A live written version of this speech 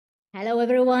Hello,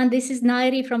 everyone. This is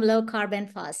Nayiri from Low Carb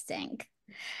and Fasting.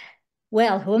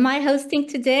 Well, who am I hosting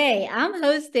today? I'm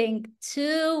hosting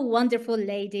two wonderful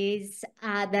ladies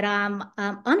that I'm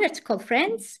honored to call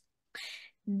friends.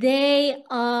 They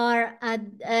are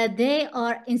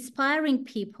inspiring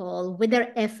people with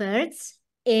their efforts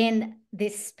in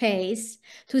this space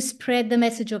to spread the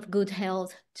message of good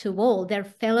health to all their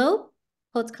fellow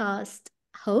podcast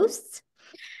hosts,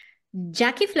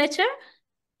 Jackie Fletcher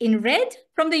in Reid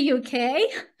from the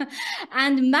UK,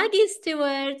 and Maggie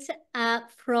Stewart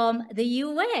from the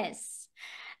US.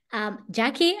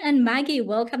 Jackie and Maggie,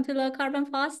 welcome to Low Carbon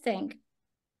Fasting.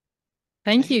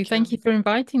 Thank you. Thank Thank you. you for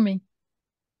inviting me.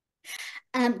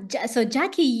 So,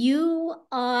 Jackie, you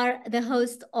are the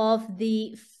host of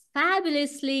the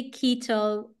Fabulously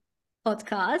Keto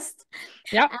podcast.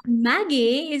 Yeah. And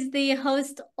Maggie is the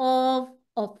host of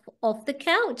Off the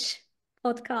Couch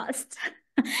podcast.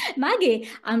 Maggie,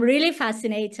 I'm really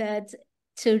fascinated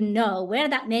to know where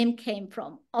that name came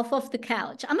from, off the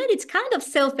couch. I mean, it's kind of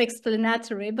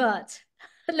self-explanatory, but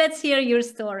let's hear your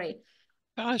story.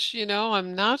 Gosh,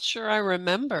 I'm not sure I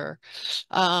remember.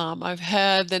 I've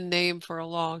had the name for a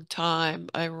long time.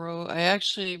 I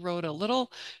actually wrote a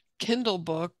little Kindle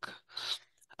book,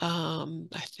 I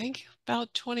think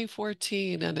about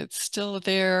 2014, and it's still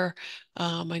there.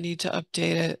 I need to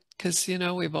update it because,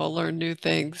 we've all learned new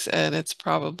things, and it's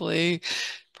probably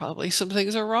some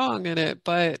things are wrong in it,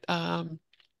 but gosh,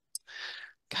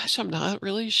 I'm not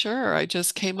really sure. I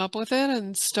just came up with it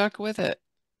and stuck with it.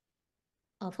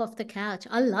 Off of the couch.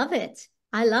 I love it.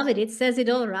 I love it. It says it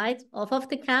all right. Off of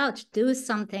the couch, do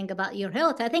something about your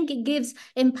health. I think it gives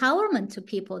empowerment to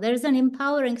people. There's an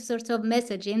empowering sort of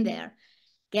message in there.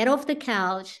 Get off the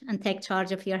couch and take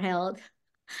charge of your health.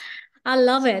 I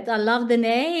love it. I love the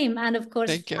name. And of course,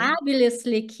 Thank you.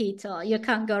 fabulously keto. You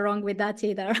can't go wrong with that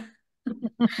either.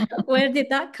 Where did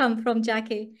that come from,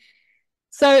 Jackie?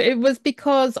 So it was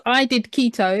because I did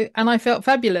keto and I felt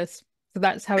fabulous. So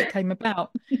that's how it came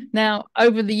about. Now,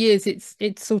 over the years, it's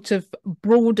sort of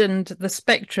broadened the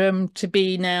spectrum to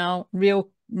be now real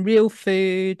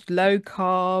food, low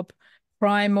carb,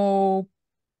 primal,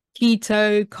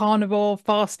 keto, carnivore,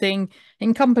 fasting,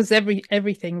 encompass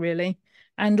everything really,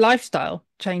 and lifestyle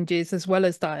changes as well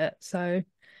as diet. So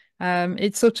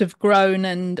it's sort of grown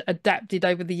and adapted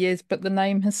over the years, but the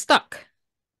name has stuck.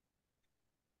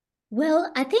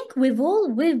 Well, I think we've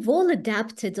all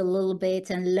adapted a little bit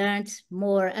and learned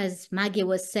more, as Maggie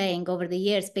was saying, over the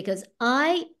years, because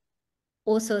I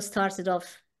also started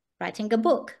off writing a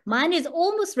book. Mine is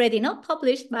almost ready, not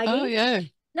published, Oh, Maggie, yeah.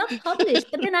 not published,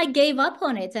 but then I gave up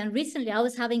on it. And recently I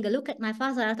was having a look at my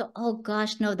father. I thought, oh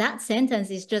gosh, no, that sentence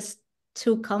is just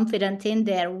too confident in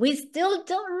there. We still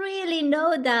don't really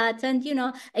know that. And,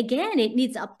 again, it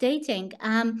needs updating.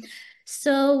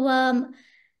 So,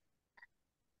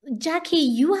 Jackie,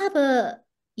 you have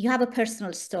a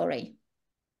personal story.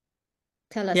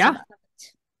 Tell us Yeah. about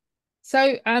it.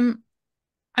 So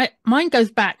mine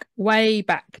goes back way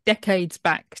back, decades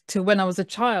back to when I was a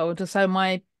child.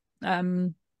 So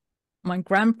um my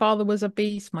grandfather was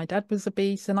obese, my dad was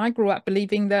obese, and I grew up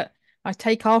believing that I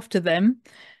take after them.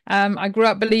 I grew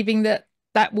up believing that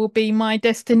that will be my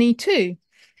destiny too.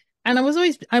 And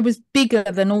I was bigger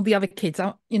than all the other kids.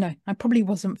 I probably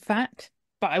wasn't fat,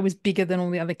 but I was bigger than all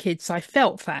the other kids, so I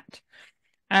felt fat.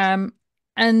 Um,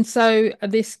 and so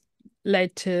this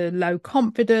led to low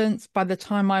confidence. By the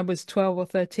time I was 12 or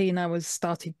 13, I was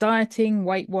started dieting,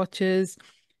 Weight Watchers,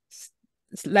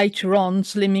 later on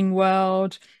Slimming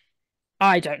World.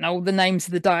 I don't know all the names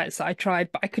of the diets that I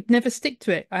tried, but I could never stick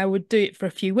to it. I would do it for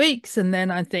a few weeks and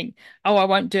then I think, oh, I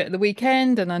won't do it at the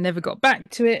weekend, and I never got back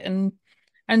to it.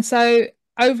 And so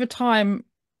over time,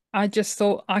 I just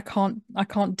thought I can't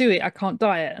do it. I can't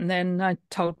diet. And then I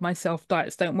told myself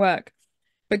diets don't work.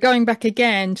 But going back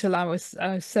again till I was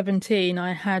 17,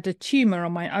 I had a tumor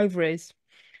on my ovaries,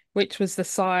 which was the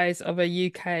size of a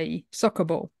UK soccer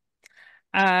ball.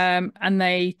 And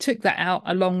they took that out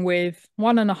along with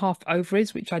 1.5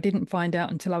 ovaries, which I didn't find out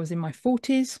until I was in my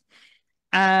 40s,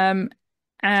 um,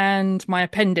 and my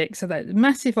appendix. So that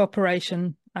massive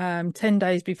operation, 10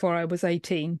 days before I was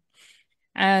 18.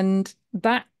 And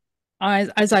that,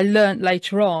 as I learned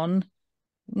later on,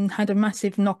 had a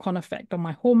massive knock-on effect on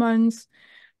my hormones.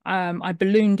 I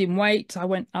ballooned in weight. I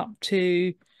went up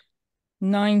to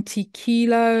 90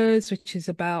 kilos, which is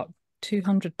about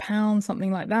 200 pounds,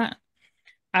 something like that,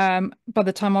 by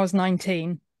the time I was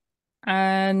 19.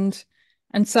 And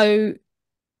and so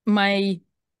my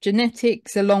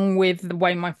genetics, along with the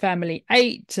way my family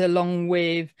ate, along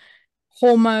with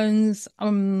hormones,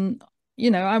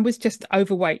 I was just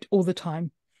overweight all the time.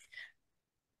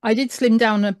 I did slim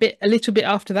down a little bit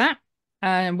after that,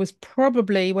 and was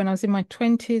probably when I was in my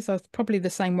 20s, I was probably the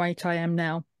same weight I am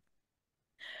now.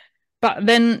 But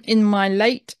then in my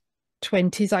late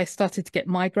 20s, I started to get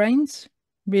migraines,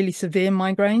 really severe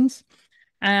migraines.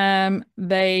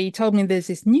 They told me there's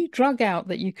this new drug out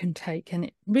that you can take and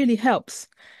it really helps.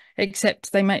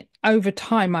 Except they make over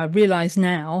time, I realize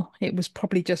now it was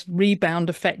probably just rebound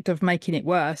effect of making it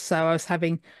worse. So I was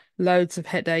having loads of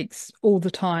headaches all the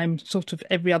time, sort of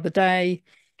every other day,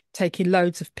 taking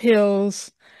loads of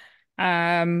pills.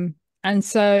 And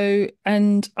I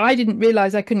didn't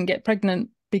realize I couldn't get pregnant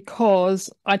because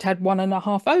I'd had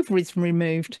 1.5 ovaries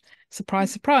removed.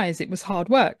 Surprise, surprise, it was hard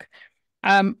work.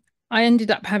 Um, I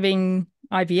ended up having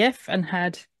IVF and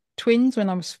had twins when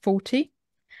I was 40.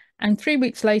 And 3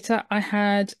 weeks later, I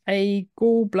had a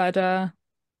gallbladder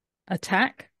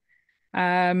attack,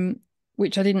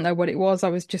 which I didn't know what it was. I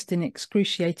was just in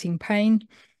excruciating pain.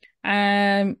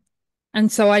 And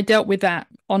so I dealt with that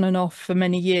on and off for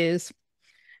many years.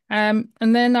 And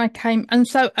then I came, and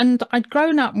I'd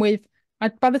grown up with,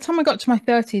 by the time I got to my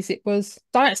 30s, it was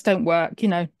diets don't work,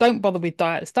 don't bother with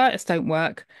diets. Diets don't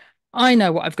work. I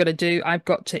know what I've got to do. I've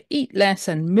got to eat less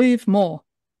and move more.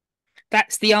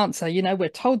 That's the answer. We're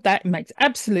told that. It makes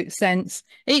absolute sense.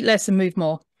 Eat less and move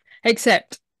more.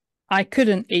 Except I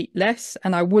couldn't eat less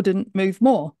and I wouldn't move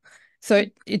more. So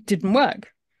it didn't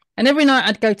work. And every night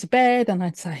I'd go to bed and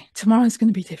I'd say, tomorrow's going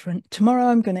to be different. Tomorrow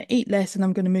I'm going to eat less and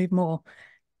I'm going to move more.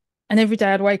 And every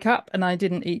day I'd wake up and I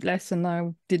didn't eat less and I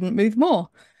didn't move more.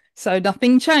 So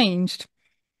nothing changed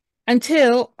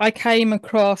until I came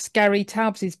across Gary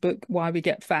Taubes's book, Why We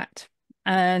Get Fat.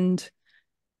 And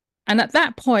at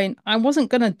that point, I wasn't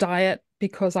going to diet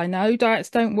because I know diets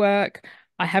don't work.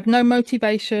 I have no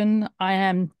motivation.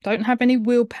 Don't have any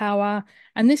willpower.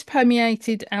 And this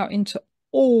permeated out into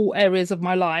all areas of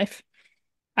my life.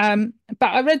 But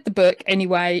I read the book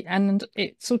anyway, and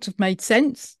it sort of made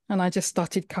sense. And I just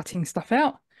started cutting stuff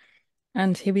out.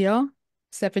 And here we are,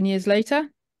 7 years later,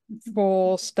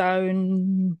 4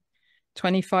 stone,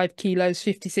 25 kilos,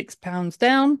 56 pounds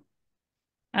down,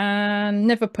 and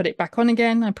never put it back on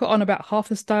again. I put on about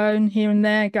 0.5 stone here and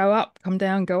there, go up, come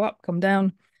down, go up, come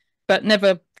down, but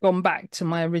never gone back to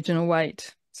my original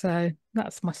weight. So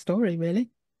that's my story, really.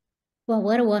 Well,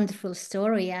 what a wonderful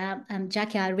story.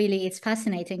 Jackie, it's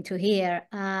fascinating to hear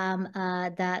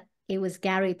that it was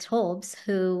Gary Taubes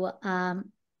who,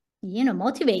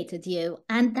 motivated you.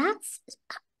 And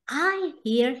I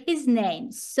hear his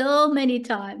name so many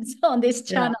times on this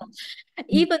channel. Yeah.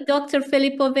 Even Dr.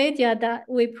 Filipovedia, that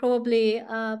we probably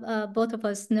both of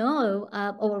us know,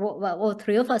 or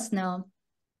 3 of us know,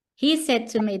 he said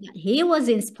to me that he was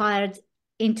inspired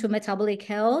into metabolic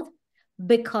health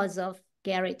because of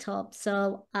Gary Taubes.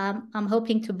 So I'm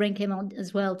hoping to bring him on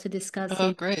as well to discuss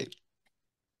great.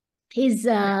 his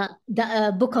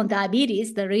book on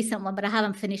diabetes, the recent one, but I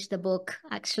haven't finished the book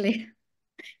actually.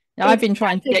 I've been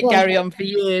trying to get Gary on for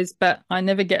years, but I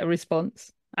never get a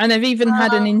response. And I've even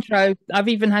had an intro. I've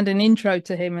even had an intro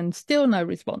to him, and still no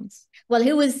response. Well,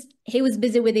 he was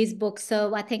busy with his book,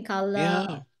 so I think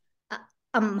I'm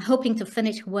hoping to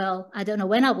finish. Well, I don't know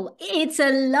when I will. It's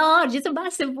a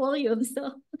massive volume,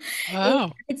 so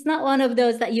wow. It's not one of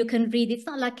those that you can read. It's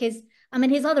not like his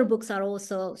other books are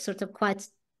also sort of quite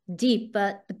deep,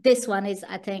 but this one is,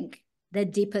 I think, the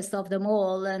deepest of them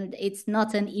all, and it's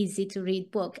not an easy to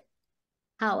read book.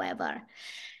 However,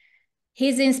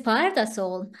 he's inspired us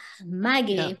all.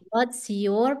 Maggie, what's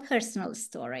your personal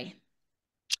story?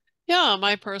 Yeah,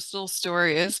 my personal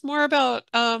story is more about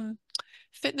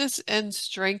fitness and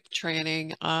strength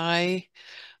training. I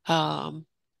was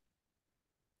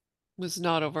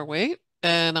not overweight,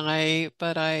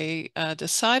 but I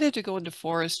decided to go into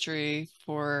forestry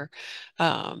for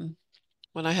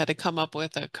when I had to come up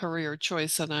with a career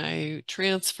choice, and I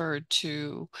transferred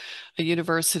to a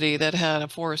university that had a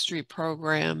forestry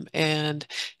program, and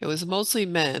it was mostly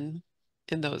men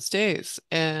in those days.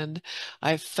 And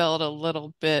I felt a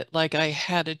little bit like I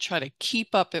had to try to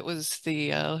keep up. It was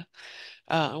I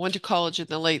went to college in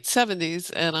the late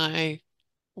 70s, and I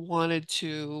wanted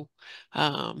to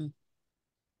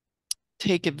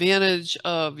take advantage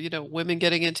of, women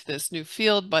getting into this new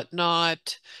field, but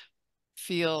not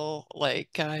feel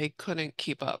like I couldn't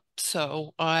keep up.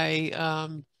 So I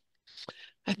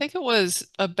think it was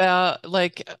about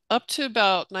like up to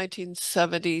about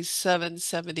 1977,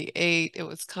 78, it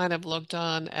was kind of looked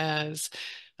on as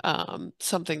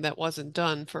something that wasn't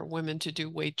done for women to do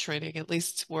weight training, at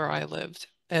least where I lived.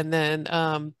 And then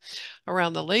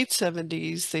around the late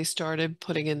 70s, they started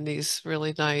putting in these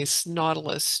really nice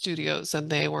Nautilus studios, and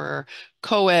they were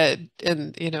co-ed.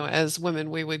 And, you know, as women,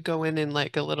 we would go in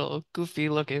like a little goofy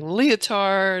looking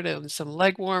leotard and some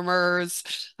leg warmers.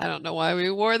 I don't know why we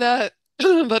wore that,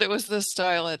 but it was the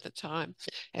style at the time.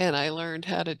 And I learned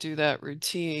how to do that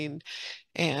routine.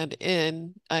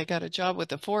 And I got a job with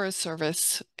the Forest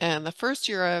Service. And the first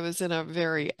year I was in a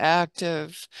very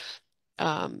active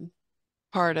um,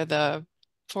 part of the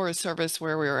Forest Service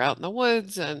where we were out in the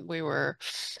woods and we were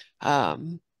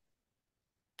um,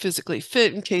 physically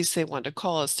fit in case they wanted to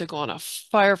call us to go on a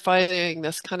firefighting,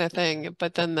 this kind of thing.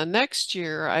 But then the next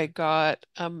year I got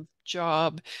a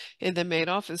job in the maid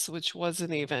office, which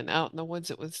wasn't even out in the woods.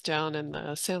 It was down in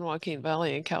the San Joaquin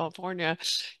Valley in California.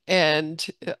 And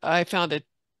I found it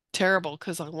terrible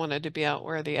because I wanted to be out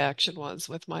where the action was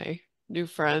with my new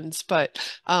friends. But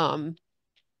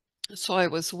so I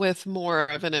was with more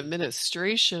of an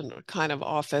administration kind of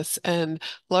office, and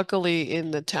luckily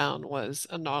in the town was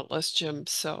a Nautilus gym,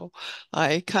 so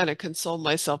I kind of consoled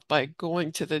myself by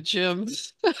going to the gym.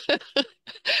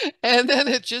 And then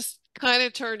it just kind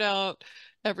of turned out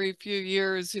every few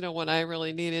years, you know, when I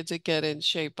really needed to get in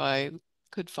shape, I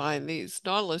could find these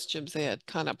Nautilus gyms. They had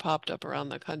kind of popped up around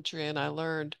the country, and I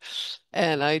learned.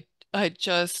 And I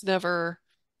just never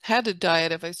had to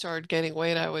diet. If I started gaining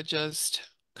weight, I would just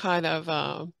kind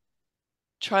of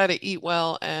try to eat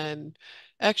well and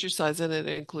exercise, and it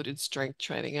included strength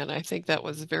training. And I think that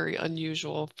was very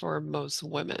unusual for most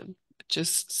women,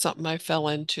 just something I fell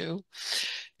into.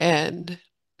 And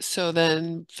so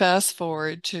then fast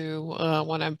forward to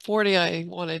when I'm 40, I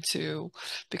wanted to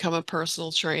become a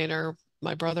personal trainer.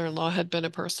 My brother-in-law had been a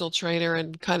personal trainer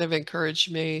and kind of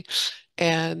encouraged me.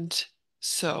 And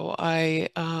so I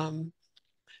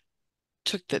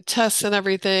took the tests and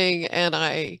everything,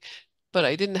 but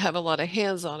I didn't have a lot of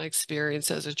hands-on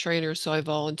experience as a trainer, so I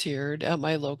volunteered at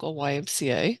my local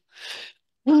YMCA.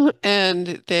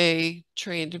 And they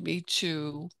trained me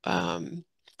to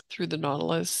through the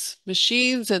Nautilus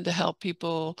machines and to help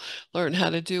people learn how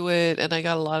to do it. And I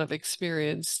got a lot of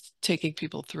experience taking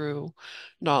people through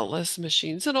Nautilus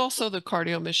machines and also the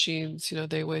cardio machines. You know,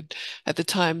 they would, at the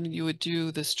time, you would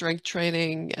do the strength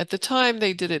training. At the time,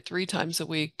 they did it 3 times a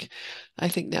week. I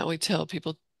think now we tell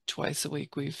people twice a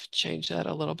week. We've changed that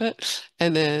a little bit.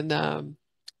 And then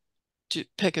to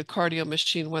pick a cardio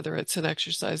machine, whether it's an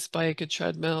exercise bike, a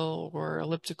treadmill, or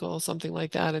elliptical, something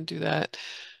like that, and do that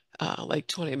like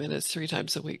 20 minutes 3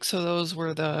 times a week. So those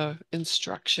were the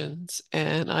instructions,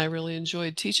 and I really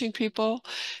enjoyed teaching people.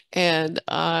 And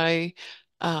I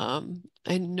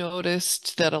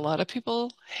noticed that a lot of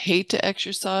people hate to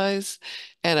exercise,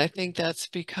 and I think that's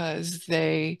because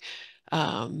they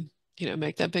you know,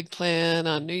 make that big plan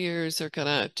on New Year's. They're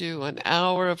gonna do an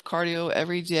hour of cardio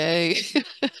every day.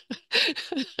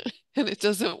 And it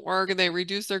doesn't work, and they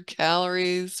reduce their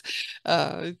calories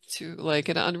to like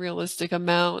an unrealistic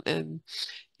amount. And,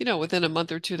 you know, within a month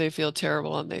or two, they feel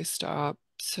terrible and they stop.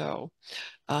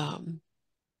 Um,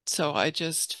 so I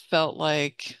just felt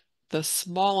like the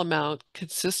small amount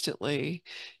consistently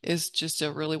is just a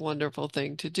really wonderful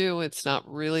thing to do. It's not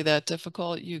really that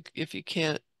difficult. If you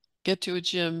can't get to a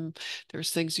gym,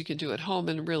 there's things you can do at home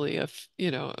in really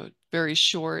you know, a very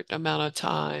short amount of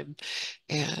time.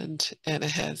 And it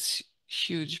has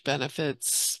huge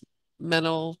benefits,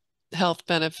 mental health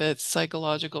benefits,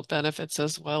 psychological benefits,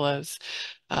 as well as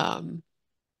um,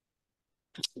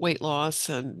 weight loss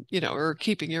and, you know, or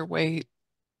keeping your weight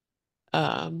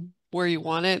where you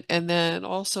want it. And then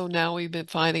also now we've been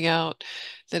finding out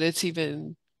that it's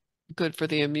even good for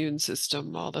the immune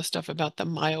system, all the stuff about the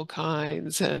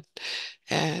myokines,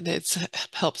 and it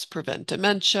helps prevent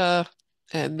dementia.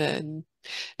 And then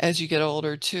as you get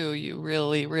older too, you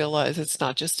really realize it's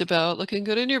not just about looking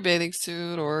good in your bathing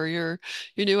suit or your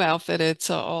new outfit. It's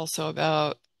also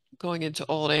about going into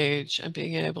old age and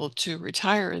being able to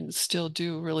retire and still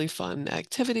do really fun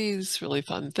activities, really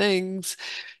fun things,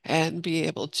 and be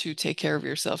able to take care of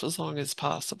yourself as long as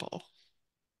possible.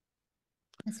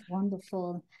 That's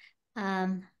wonderful.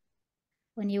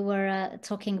 When you were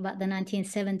talking about the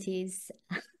 1970s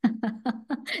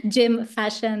gym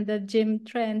fashion, the gym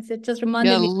trends, it just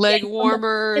reminded me of leg the leg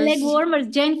warmers. warmers.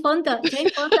 Jane Fonda. Jane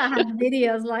Fonda had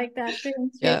videos like that,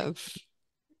 didn't she? Yes.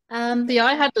 See,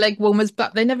 I had leg warmers,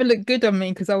 but they never looked good on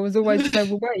me because I was always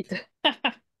overweight.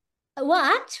 Well,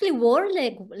 I actually wore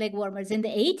leg warmers in the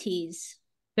 80s,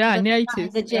 Yeah, in but the not in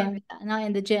 80s. the gym. Not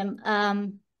in the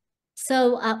gym.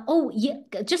 So, oh yeah,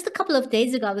 just a couple of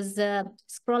days ago, I was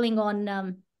scrolling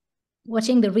on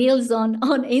watching the reels on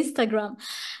Instagram,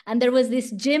 and there was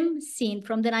this gym scene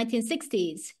from the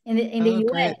 1960s in the Oh,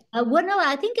 US. great. Well, no,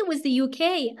 I think it was the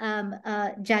UK,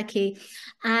 Jackie,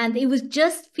 and it was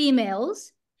just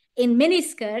females in mini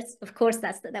skirts. Of course,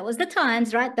 that was the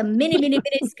times, right? The mini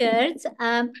skirts,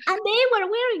 and they were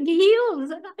wearing heels.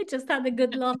 And I just had a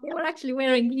good laugh. They were actually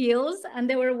wearing heels, and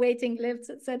they were weighting lifts,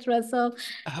 etc. So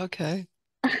Okay.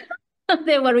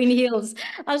 they were in heels.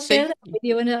 I'll share Thank that with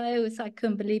you, and I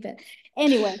couldn't believe it.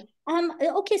 Anyway,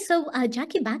 okay, so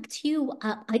Jackie, back to you.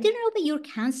 I didn't know about your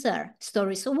cancer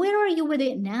story. So where are you with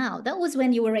it now? That was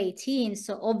when you were 18,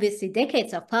 so obviously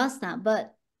decades have passed now,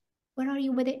 but where are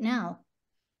you with it now?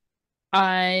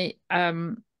 I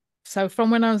so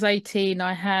from when I was 18,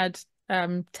 I had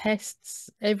tests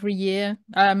every year.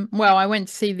 Well, I went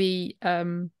to see the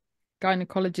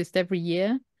gynecologist every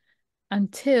year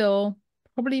until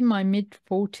probably my mid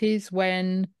 40s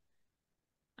when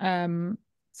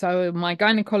so my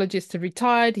gynecologist had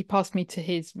retired. He passed me to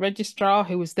his registrar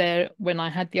who was there when I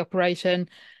had the operation.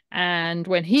 And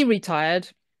when he retired,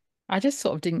 I just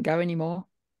sort of didn't go anymore.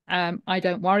 I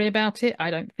don't worry about it.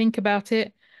 I don't think about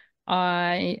it.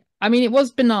 I mean, it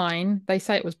was benign. They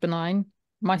say it was benign.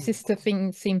 My sister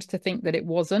seems to think that it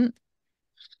wasn't.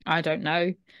 I don't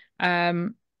know.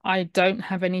 I don't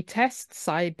have any tests.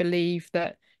 I believe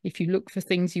that if you look for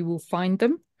things, you will find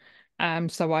them.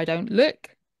 So I don't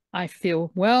look. I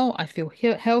feel well. I feel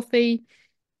healthy.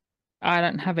 I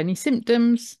don't have any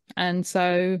symptoms, and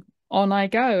so on I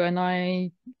go. And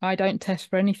I don't test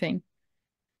for anything.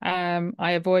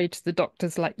 I avoid the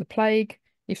doctors like the plague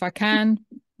if I can.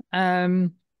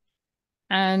 Um,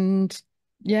 and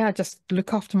yeah, just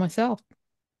look after myself.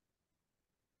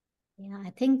 Yeah,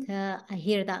 I think I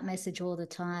hear that message all the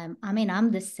time. I mean,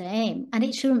 I'm the same, and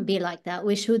it shouldn't be like that.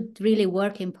 We should really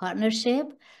work in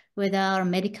partnership with our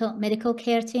medical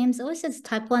care teams. Oh, it's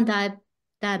type 1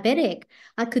 diabetic.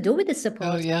 I could do with the Oh,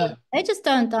 support, but yeah. they just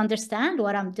don't understand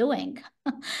what I'm doing.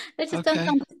 They just don't Okay.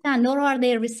 understand, nor are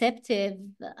they receptive,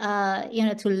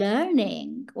 to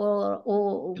learning,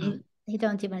 or Yeah. they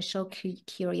don't even show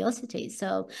curiosity.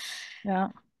 So, Yeah.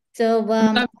 so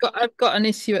I mean, I've got an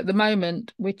issue at the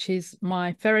moment, which is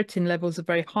my ferritin levels are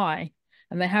very high,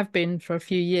 and they have been for a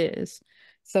few years.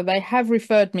 So they have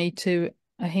referred me to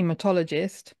a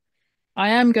hematologist. I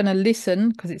am going to listen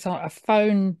because it's a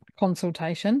phone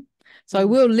consultation. So I Mhm.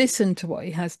 will listen to what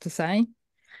he has to say.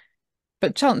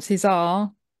 But chances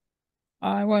are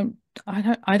I won't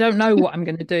I don't know what I'm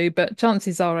going to do, but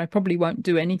chances are I probably won't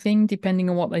do anything depending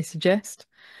on what they suggest.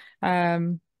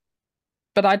 Um,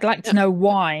 but I'd like Yeah. to know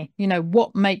why,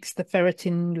 what makes the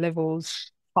ferritin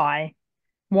levels high?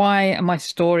 Why am I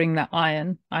storing that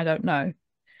iron? I don't know.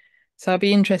 So it'll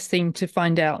be interesting to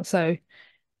find out. So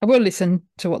I will listen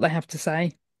to what they have to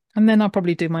say, and then I'll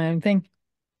probably do my own thing.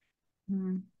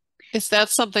 mm. Is that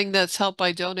something that's helped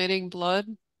by donating blood?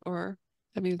 Or,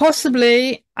 I mean,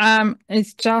 Possibly,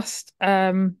 it's just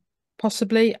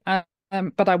possibly,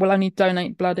 but I will only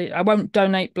donate blood. I won't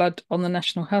donate blood on the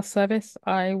National Health Service.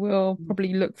 I will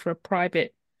probably look for a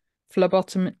private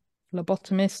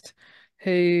phlebotomist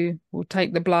who will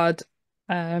take the blood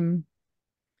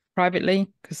privately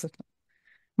because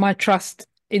my trust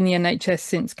in the NHS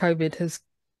since COVID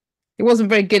it wasn't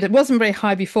very good. It wasn't very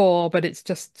high before, but it's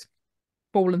just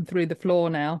fallen through the floor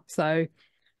now. So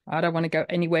I don't want to go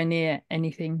anywhere near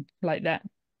anything like that,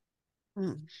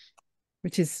 hmm.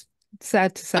 which is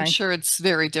sad to I'm say. sure it's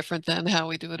very different than how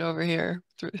we do it over here.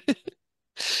 Through,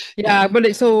 Yeah, yeah. but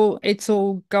it's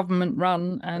all government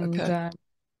run and Okay.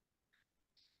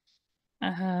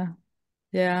 uh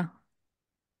yeah.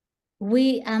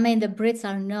 I mean, the Brits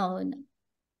are known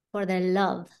for their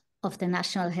love of the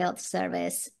National Health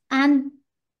Service. And,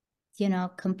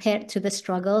 compared to the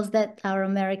struggles that our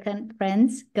American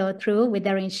friends go through with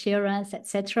their insurance,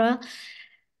 etc.,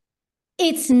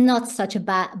 it's not such a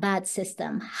bad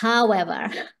system.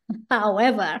 However,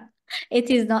 it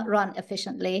is not run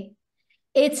efficiently.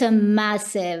 It's a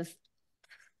massive,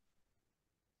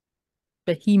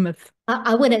 Behemoth.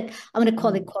 I wouldn't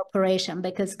call it corporation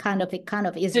because it kind of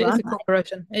is It is run a by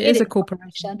corporation. It it is is a a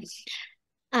corporation.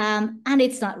 corporation. And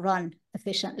it's not run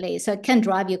efficiently. So it can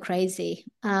drive you crazy.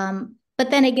 But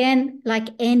then again, like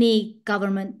any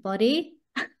government body,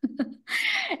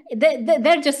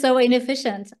 they're just so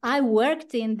inefficient. I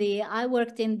worked in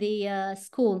the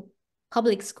school,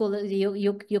 public school.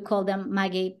 You call them,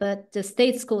 Maggie, but the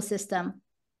state school system,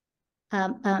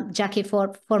 Jackie,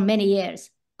 for many years.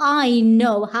 I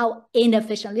know how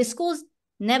inefficient the schools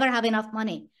never have enough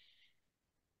money.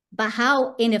 but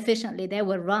how inefficiently they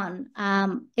were run,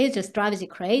 it just drives you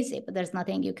crazy, but there's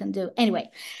nothing you can do. Anyway,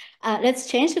 let's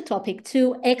change the topic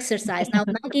to exercise. Now,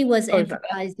 Maggie was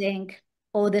emphasizing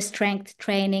all the strength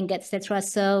training, etc.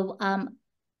 So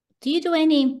do you do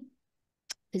any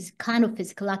kind of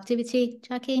physical activity,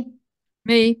 Jackie?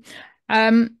 Me,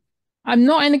 I'm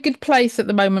not in a good place at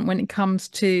the moment when it comes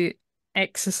to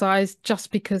exercise,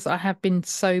 just because I have been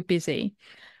so busy.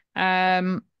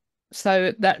 So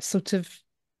that's sort of,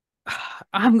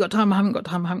 I haven't got time, I haven't got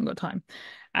time, I haven't got time.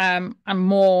 I'm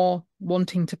more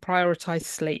wanting to prioritize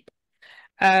sleep.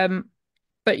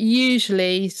 But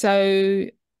usually, so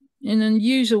in a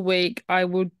usual week, I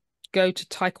would go to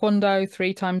Taekwondo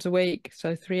 3 times a week,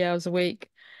 so 3 hours a week.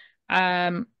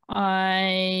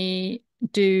 I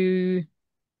do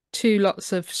 2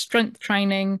 lots of strength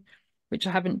training, which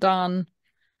I haven't done,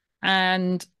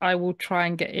 and I will try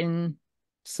and get in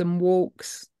some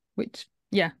walks, which,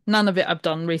 yeah, none of it I've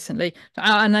done recently.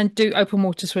 And I do open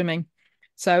water swimming.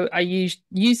 So I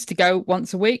used to go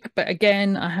once a week, but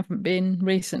again, I haven't been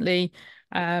recently.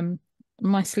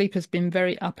 My sleep has been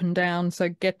very up and down, so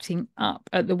getting up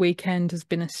at the weekend has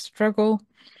been a struggle.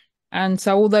 And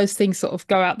so all those things sort of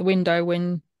go out the window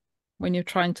when you're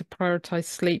trying to prioritize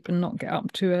sleep and not get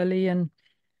up too early and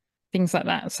things like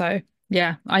that. So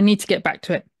yeah, I need to get back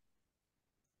to it.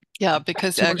 Yeah,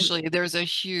 because actually there's a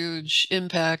huge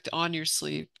impact on your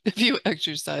sleep. If you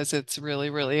exercise, it's really,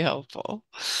 really helpful.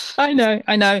 I know.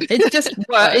 It's just work.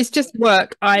 But It's just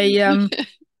work.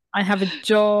 I have a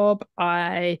job,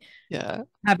 I yeah.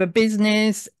 have a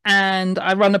business, and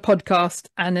I run a podcast,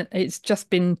 and it's just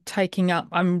been taking up.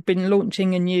 I've been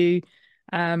launching a new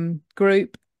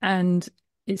group, and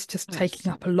it's just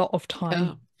taking up a lot of time.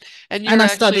 Yeah. And And you're I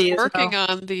actually study as working well.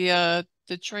 on the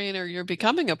trainer, you're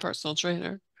becoming a personal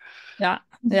trainer. Yeah.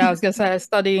 I was gonna say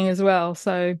studying as well.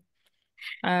 So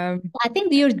I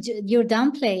think you're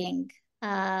downplaying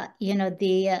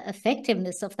the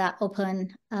effectiveness of that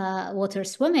open water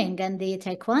swimming and the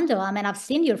taekwondo. I mean, I've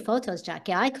seen your photos,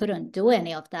 Jackie. I couldn't do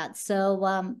any of that.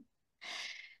 So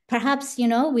perhaps,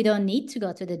 we don't need to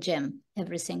go to the gym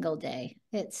every single day.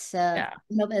 It's yeah.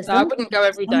 as No, I long wouldn't go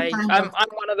every day. kind I'm of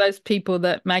one of those people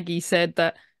that Maggie said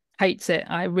that hates it.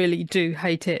 I really do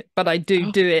hate it, but I do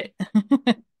Oh. do it.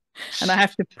 And I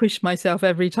have to push myself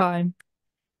every time.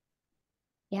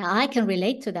 Yeah, I can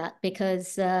relate to that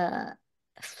because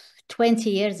 20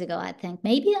 years ago, I think,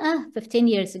 maybe 15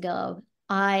 years ago,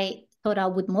 I thought I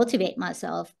would motivate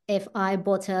myself if I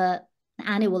bought an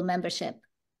annual membership.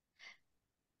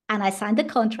 And I signed a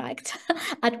contract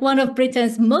at one of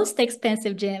Britain's most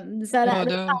expensive gyms. And Oh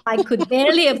no. I could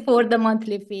barely afford the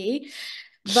monthly fee.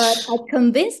 But I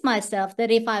convinced myself that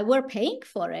if I were paying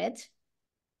for it,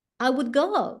 I would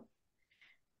go.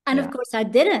 And of course, I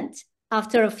didn't.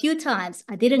 After a few times,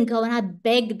 I didn't go, and I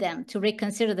begged them to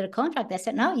reconsider their contract. They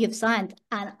said, no, you've signed.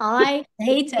 And I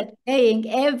hated paying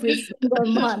every single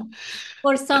month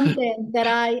for something that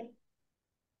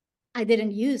I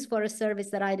didn't use, for a service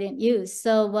that I didn't use.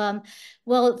 So,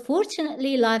 well,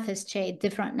 fortunately, life has changed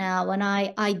different now. And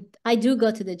I do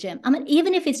go to the gym. I mean,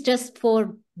 even if it's just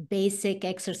for basic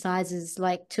exercises,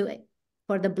 like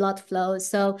for the blood flow.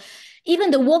 So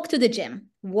even the walk to the gym,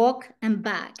 walk and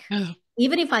back, Yeah.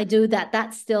 even if I do that,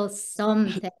 that's still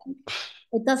something.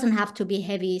 It doesn't have to be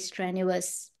heavy,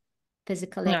 strenuous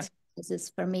physical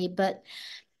exercises for me, but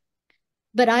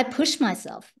I push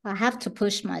myself. I have to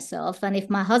push myself. And if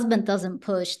my husband doesn't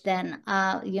push, then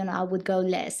I would go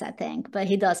less, I think. But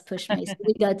he does push me. So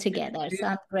we go together. So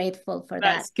I'm grateful for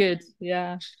that. That's good.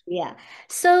 Yeah. Yeah.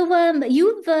 So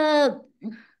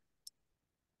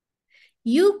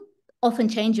you often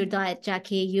change your diet,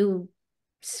 Jackie. You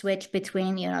switch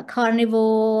between,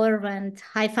 carnivore and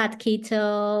high-fat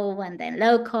keto, and then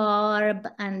low carb,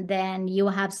 and then you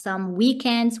have some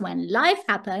weekends when life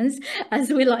happens,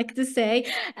 as we like to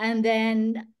say, and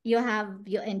then you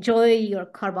enjoy your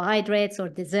carbohydrates or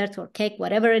dessert or cake,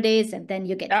 whatever it is, and then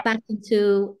you get back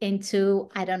into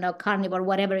I don't know, carnivore,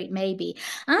 whatever it may be.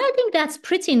 And I think that's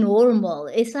pretty normal.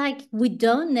 It's like we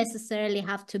don't necessarily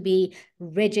have to be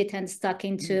rigid and stuck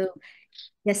into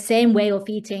the same way of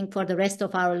eating for the rest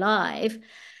of our life.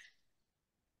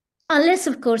 Unless,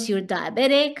 of course, you're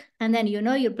diabetic, and then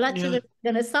your blood sugar is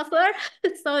going to suffer.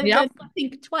 So you don't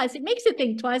think twice. It makes you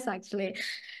think twice, actually.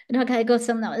 Okay, I go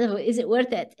is it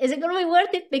worth it? Is it going to be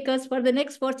worth it? Because for the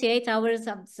next 48 hours,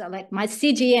 like my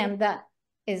CGM that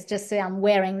is just say I'm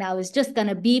wearing now is just going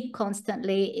to beep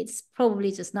constantly. It's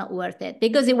probably just not worth it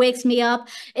because it wakes me up.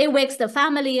 It wakes the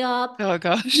family up. Oh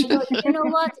gosh. You know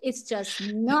what? It's just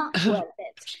not worth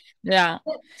it. Yeah.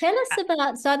 Tell us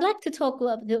about, so I'd like to talk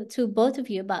to both of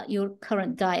you about your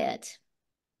current diet.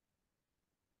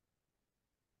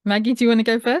 Maggie, do you want to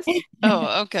go first?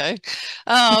 Oh, okay.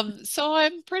 So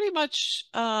I'm pretty much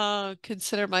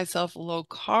consider myself low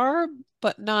carb,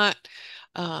 but not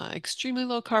extremely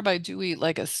low carb. I do eat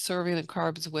like a serving of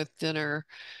carbs with dinner.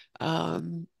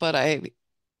 But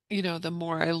the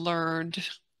more I learned,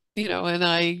 and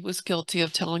I was guilty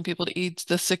of telling people to eat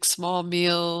the six small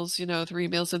meals, three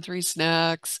meals and three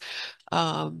snacks.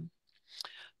 Um,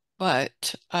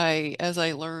 but as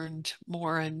I learned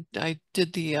more, and I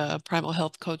did the primal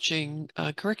health coaching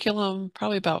curriculum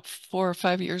probably about 4 or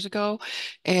 5 years ago,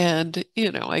 and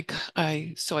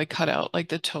so I cut out like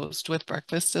the toast with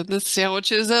breakfast and the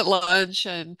sandwiches at lunch,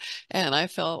 and I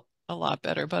felt a lot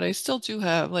better. But I still do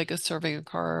have like a serving of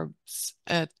carbs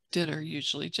at dinner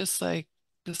usually, just like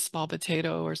the small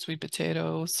potato or sweet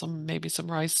potato, maybe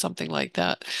some rice, something like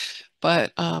that.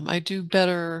 But I do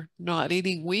better not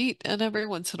eating wheat, and every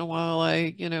once in a while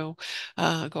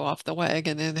go off the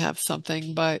wagon and have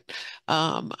something. But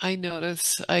I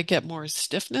notice I get more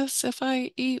stiffness if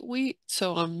I eat wheat,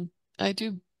 so I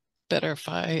do better if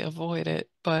I avoid it.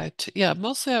 But yeah,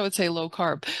 mostly I would say low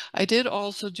carb. I did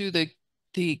also do the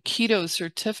keto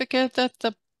certificate that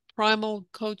the Primal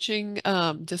Coaching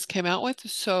just came out with.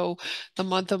 So the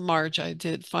month of March, I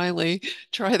did finally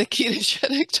try the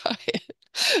ketogenic diet.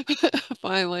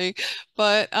 Finally.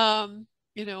 But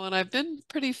and I've been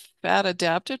pretty fat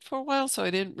adapted for a while, so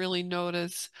I didn't really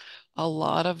notice a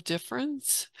lot of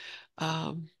difference.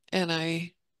 And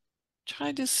I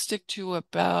tried to stick to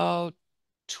about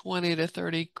 20 to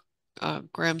 30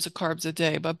 grams of carbs a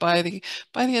day, but by the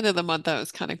end of the month I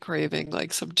was kind of craving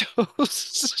like some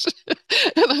toast.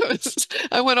 And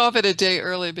I went off it a day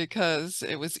early because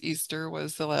it was Easter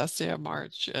was the last day of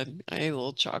March, and I ate a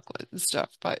little chocolate and stuff.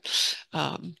 But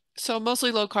so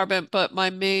mostly low carb, but my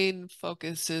main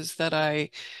focus is that I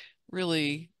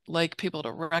really like people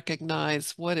to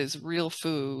recognize what is real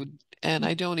food, and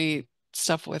I don't eat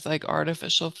stuff with like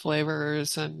artificial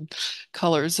flavors and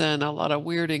colors and a lot of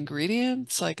weird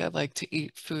ingredients. Like I like to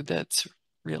eat food that's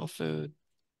real food.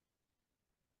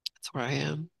 That's where I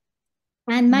am.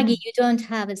 And Maggie, Mm. you don't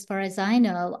have, as far as I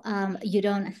know, you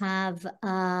don't have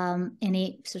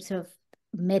any sort of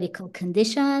medical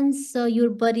conditions. So your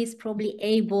body's probably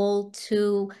able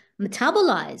to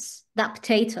metabolize that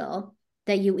potato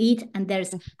that you eat, and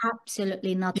there's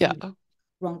absolutely Yeah. nothing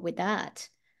wrong with that.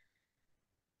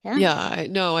 Yeah. Yeah,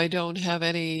 no, I don't have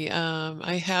any.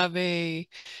 I have a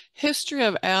history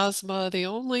of asthma.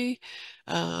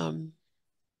 Um,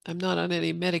 I'm not on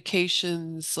any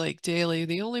medications like daily.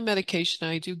 The only medication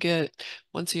I do get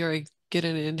once a year, I get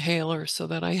an inhaler so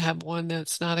that I have one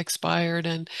that's not expired.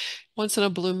 And once in a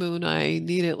blue moon, I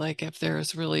need it like if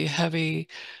there's really heavy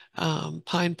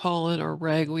pine pollen or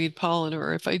ragweed pollen,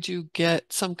 or if I do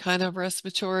get some kind of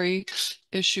respiratory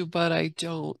issue, but I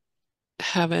don't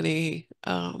have any.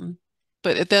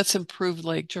 But that's improved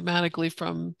like dramatically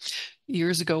from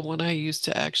years ago when I used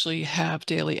to actually have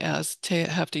daily as to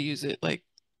have to use it like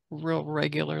real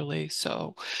regularly.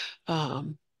 So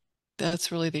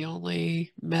that's really the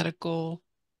only medical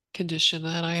condition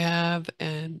that I have.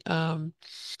 And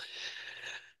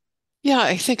yeah,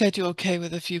 I think I do okay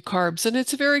with a few carbs, and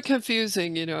it's very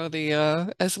confusing,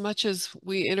 the as much as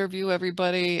we interview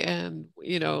everybody, and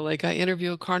like I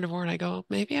interview a carnivore and I go,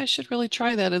 maybe I should really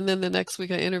try that. And then the next week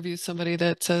I interview somebody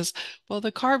that says, well,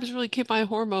 the carbs really keep my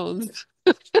hormones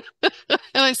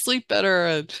and I sleep better.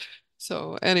 And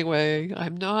so anyway,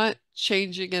 I'm not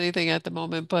changing anything at the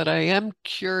moment, but I am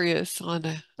curious on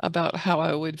about how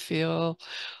I would feel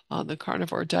on the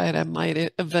carnivore diet. I might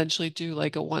eventually do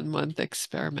like a 1 month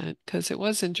experiment because it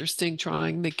was interesting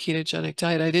trying the ketogenic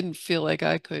diet. I didn't feel like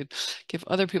I could give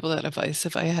other people that advice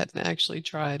if I hadn't actually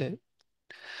tried it.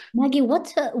 Maggie,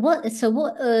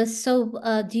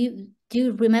 do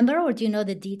you remember or do you know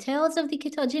the details of the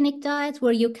ketogenic diet?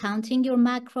 Were you counting your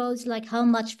macros? Like how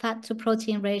much fat to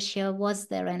protein ratio was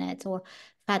there in it, or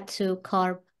fat to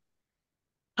carb?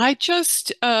 I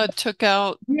just took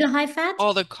out Real high fat?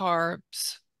 all the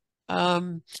carbs.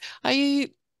 I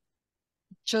eat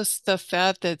just the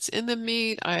fat that's in the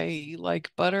meat. I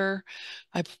like butter.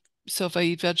 I so if I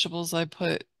eat vegetables, I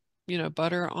put,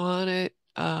 butter on it.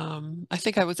 I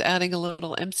think I was adding a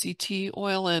little MCT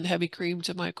oil and heavy cream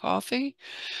to my coffee.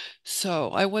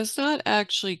 So I was not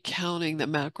actually counting the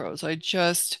macros. I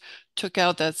just took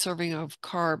out that serving of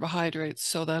carbohydrates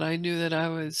so that I knew that I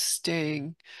was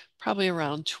staying probably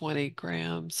around 20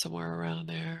 grams, somewhere around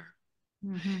there.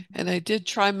 Mhm. And I did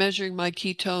try measuring my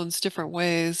ketones different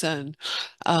ways, and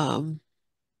um,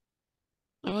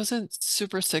 I wasn't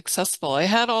super successful. I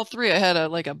had all three. I had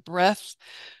a breath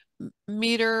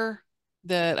meter,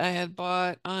 that I had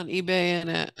bought on eBay,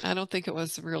 and I don't think it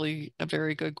was really a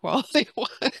very good quality one.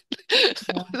 It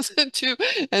wasn't too,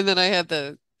 and then I had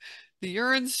the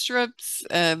urine strips,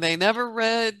 and they never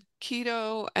read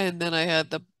keto, and then I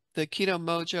had the Keto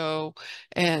Mojo,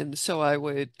 and so I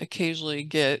would occasionally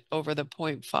get over the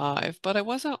 0.5, but I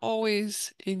wasn't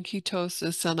always in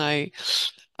ketosis, and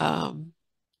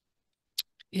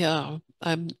yeah,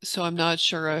 I'm not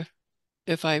sure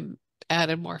if I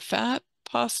added more fat,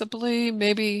 possibly,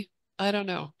 maybe, I don't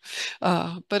know.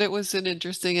 But it was an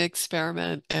interesting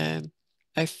experiment, and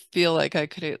I feel like I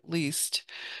could at least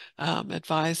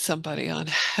advise somebody on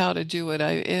how to do it.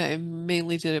 I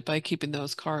mainly did it by keeping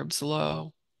those carbs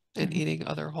low and eating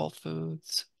other whole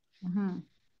foods.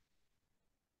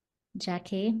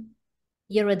 Jackie,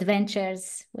 your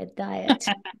adventures with diet.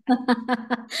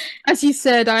 As you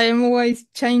said, I am always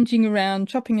changing around,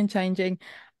 chopping and changing.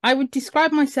 I would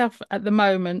describe myself at the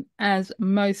moment as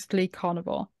mostly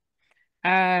carnivore.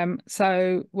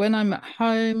 So when I'm at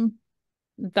home,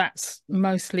 that's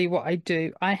mostly what I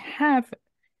do. I have,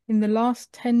 in the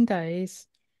last 10 days,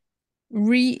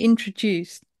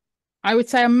 reintroduced, I would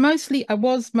say I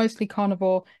was mostly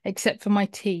carnivore, except for my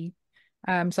tea.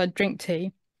 So I drink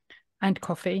tea and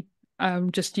coffee,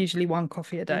 just usually one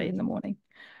coffee a day in the morning.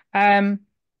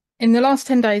 In the last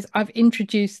 10 days, I've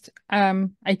introduced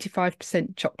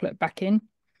 85% chocolate back in.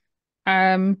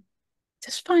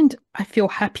 Just find I feel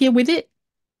happier with it.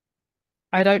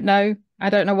 I don't know. I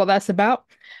don't know what that's about.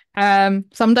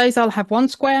 Some days I'll have one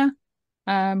square,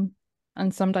 and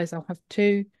some days I'll have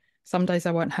two. Some days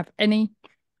I won't have any.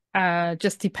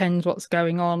 Just depends what's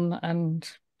going on and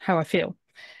how I feel.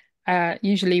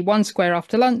 Usually one square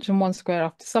after lunch and one square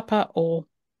after supper, or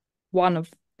one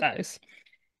of those.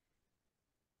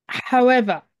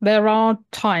 However, there are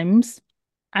times,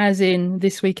 as in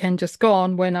this weekend just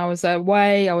gone, when I was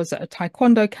away, I was at a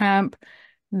taekwondo camp.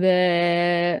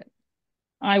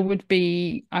 I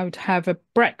would have a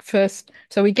breakfast.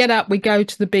 So we get up, we go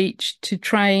to the beach to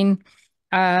train.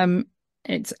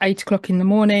 It's 8 o'clock in the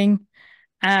morning,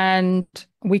 and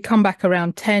we come back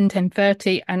around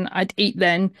 10:30, and I'd eat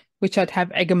then, which I'd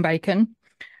have egg and bacon.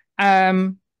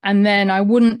 And then I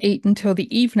wouldn't eat until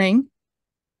the evening.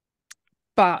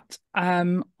 But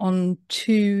the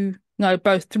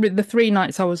 3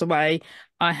 nights I was away,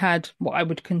 I had what I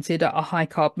would consider a high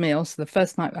carb meal. So the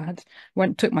first night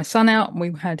took my son out, and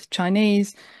we had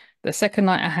Chinese. The second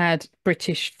night I had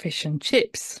British fish and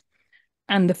chips.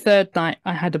 And the third night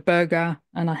I had a burger,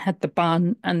 and I had the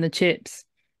bun and the chips,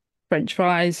 French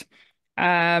fries,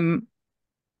 and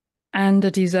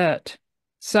a dessert.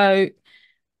 So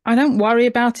I don't worry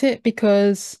about it,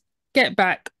 because get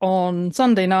back on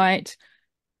Sunday night,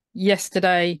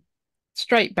 yesterday,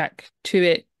 straight back to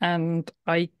it, and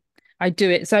I do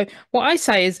it. So what I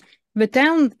say is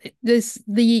there's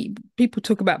the people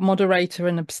talk about moderator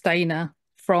and abstainer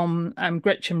from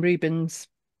Gretchen Rubin's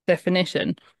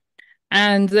definition,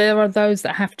 and there are those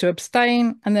that have to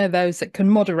abstain, and there are those that can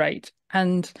moderate.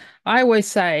 And I always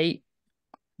say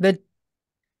that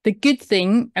the good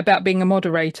thing about being a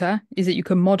moderator is that you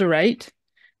can moderate,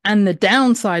 and the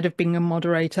downside of being a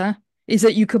moderator is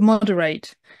that you can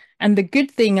moderate. And the good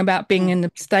thing about being an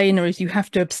abstainer is you have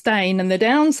to abstain, and the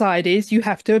downside is you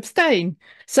have to abstain.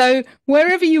 So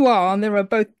wherever you are, there are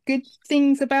both good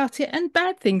things about it and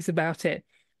bad things about it.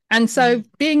 And so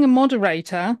being a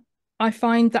moderator, I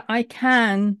find that I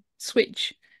can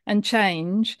switch and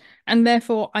change, and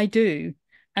therefore I do.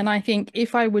 And I think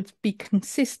if I would be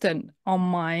consistent on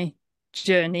my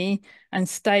journey and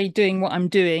stay doing what I'm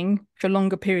doing for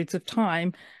longer periods of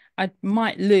time, I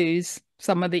might lose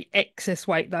some of the excess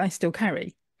weight that I still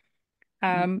carry.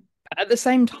 At the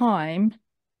same time,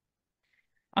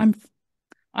 I'm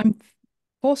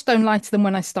 4 stone lighter than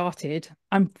when I started.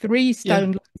 I'm 3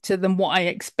 stone lighter than what I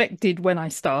expected when I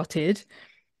started.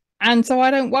 And so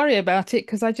I don't worry about it,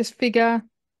 because I just figure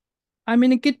I'm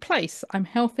in a good place. I'm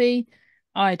healthy.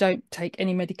 I don't take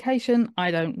any medication. I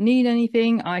don't need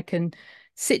anything. I can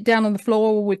sit down on the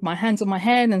floor with my hands on my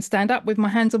head and stand up with my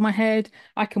hands on my head.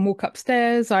 I can walk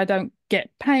upstairs. I don't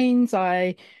get pains.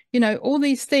 All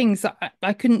these things that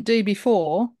I couldn't do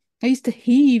before. I used to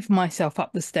heave myself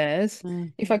up the stairs.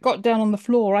 If I got down on the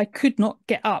floor, I could not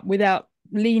get up without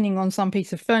leaning on some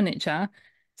piece of furniture.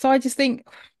 So I just think,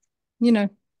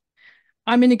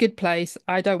 I'm in a good place.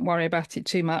 I don't worry about it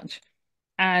too much.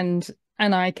 And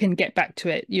I can get back to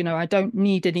it. I don't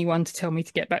need anyone to tell me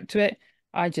to get back to it.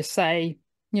 I just say,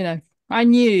 I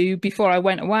knew before I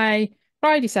went away,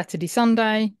 Friday, Saturday,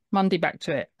 Sunday, Monday, back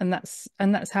to it. And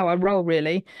that's how I roll,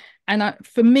 really. And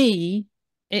for me,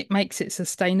 it makes it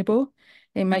sustainable.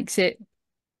 It makes it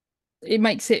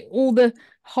all the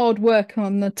hard work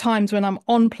on the times when I'm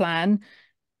on plan,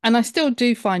 and I still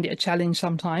do find it a challenge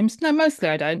sometimes. No, mostly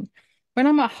I don't. When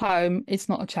I'm at home, it's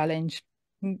not a challenge.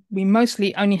 We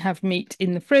mostly only have meat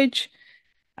in the fridge.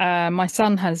 My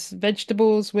son has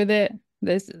vegetables with it.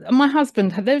 There's my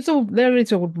husband. There is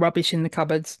all rubbish in the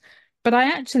cupboards, but I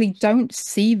actually don't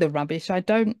see the rubbish. I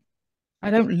don't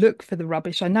look for the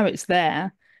rubbish. I know it's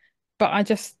there, but I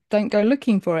just don't go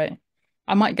looking for it.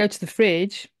 I might go to the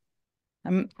fridge,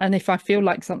 and if I feel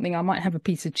like something, I might have a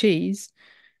piece of cheese,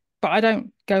 but I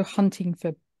don't go hunting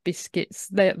for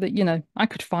biscuits. I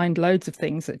could find loads of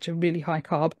things that are really high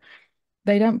carb.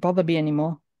 They don't bother me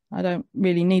anymore. I don't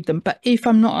really need them. But if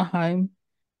I'm not at home,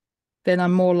 then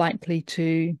I'm more likely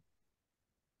to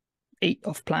eat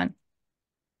off plan.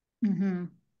 Mm-hmm.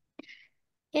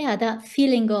 Yeah, that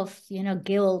feeling of,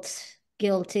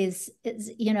 guilt is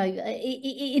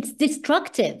it's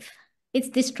destructive. It's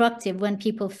destructive when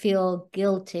people feel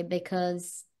guilty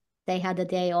because they had a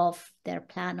day off their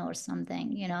plan or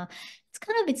something,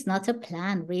 it's not a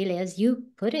plan really, as you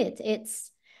put it.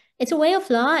 It's a way of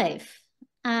life.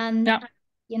 And, Yeah.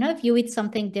 if you eat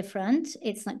something different,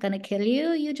 it's not going to kill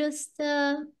you. You just,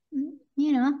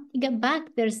 you get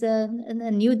back. There's a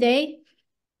new day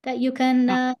that you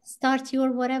can start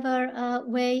your whatever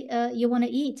way you want to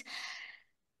eat.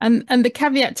 And the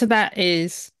caveat to that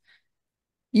is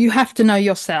you have to know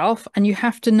yourself, and you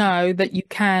have to know that you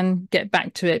can get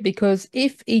back to it, because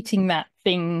if eating that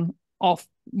thing off,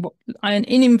 in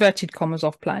inverted commas,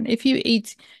 off plan, if you're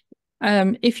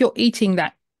eating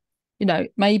that,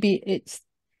 maybe it's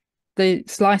the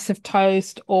slice of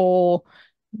toast or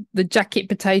the jacket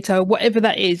potato, whatever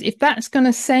that is, if that's going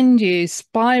to send you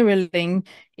spiraling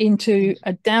into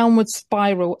a downward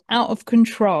spiral out of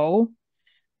control,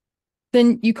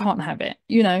 then you can't have it.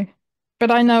 But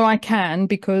I know I can,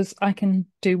 because I can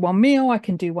do one meal, I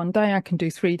can do one day, I can do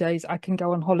 3 days, I can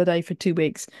go on holiday for 2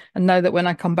 weeks and know that when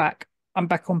I come back, I'm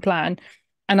back on plan.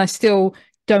 And I still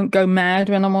don't go mad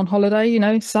when I'm on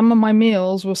holiday. Some of my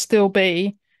meals will still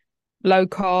be low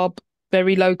carb,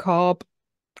 very low carb,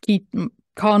 keep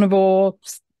carnivore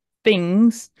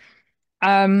things.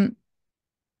 And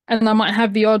I might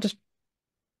have the odd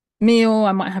meal,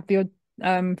 I might have the odd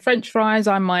French fries,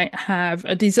 I might have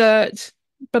a dessert,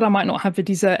 but I might not have a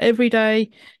dessert every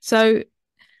day. So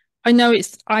I know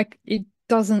it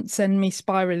doesn't send me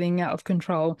spiraling out of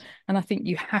control. And I think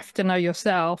you have to know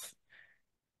yourself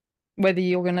whether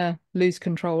you're going to lose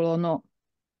control or not.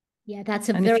 Yeah, that's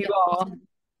a And very if you are, important,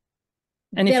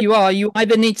 and if very, you are, you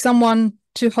either need someone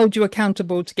to hold you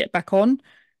accountable to get back on,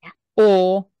 yeah.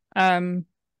 or don't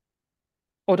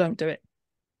do it.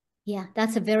 Yeah,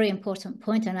 that's a very important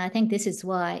point. And I think this is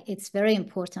why it's very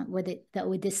important with it that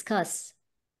we discuss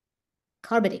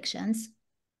carb addictions.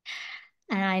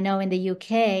 And I know in the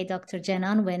UK, Dr. Jen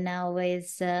Unwin now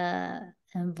is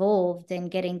involved in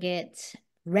getting it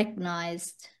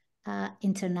recognized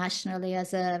internationally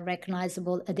as a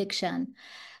recognizable addiction.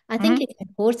 I think it's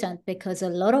important because a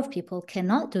lot of people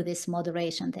cannot do this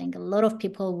moderation thing. A lot of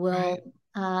people will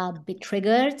be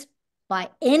triggered by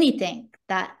anything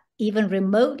that even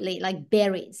remotely, like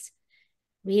berries.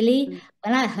 Really,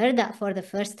 when I heard that for the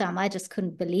first time, I just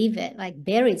couldn't believe it. Like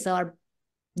berries are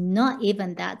not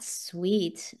even that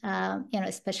sweet,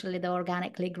 especially the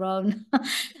organically grown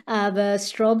the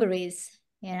strawberries.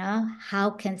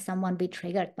 How can someone be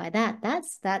triggered by that?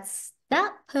 That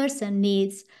person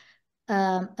needs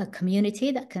a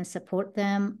community that can support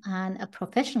them and a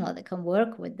professional that can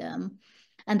work with them.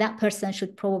 And that person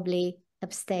should probably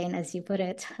abstain, as you put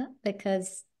it,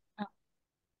 because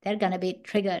they're going to be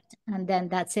triggered. And then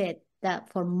that's it. That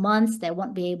for months, they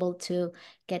won't be able to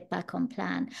get back on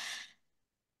plan.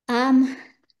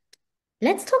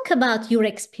 Let's talk about your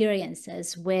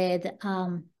experiences with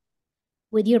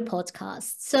your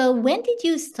podcast. So when did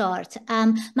you start?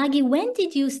 Maggie, when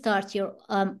did you start your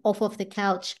Off of the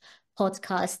Couch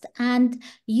podcast? And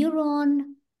you're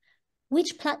on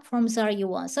which platforms are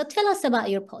you on? So tell us about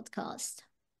your podcast.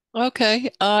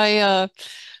 Okay, I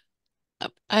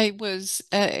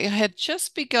had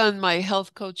just begun my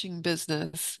health coaching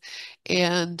business,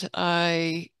 and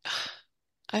I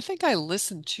think I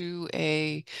listened to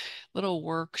a little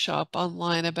workshop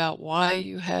online about why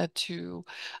you had to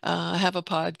have a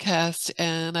podcast,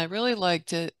 and I really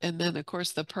liked it. And then, of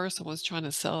course, the person was trying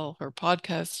to sell her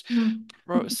podcast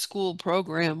school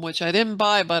program, which I didn't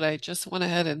buy, but I just went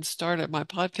ahead and started my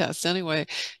podcast anyway.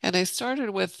 And I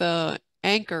started with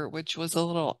Anchor, which was a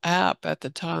little app at the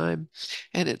time,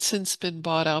 and it's since been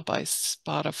bought out by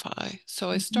Spotify. So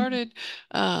I started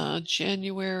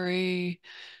January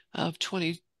of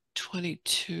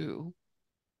 2022.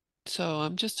 So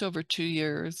I'm just over 2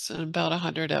 years and about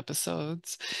 100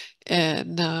 episodes.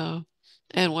 And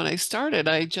when I started,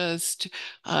 I just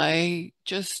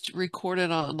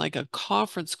recorded on like a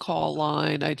conference call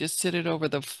line. I just did it over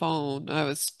the phone. I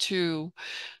was too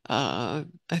I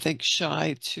think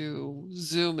shy to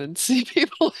Zoom and see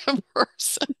people in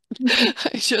person.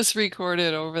 I just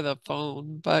recorded over the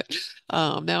phone, but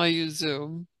now I use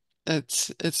Zoom.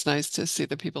 It's nice to see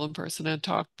the people in person and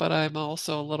talk, but I'm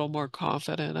also a little more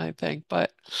confident, I think.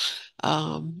 But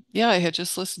yeah, I had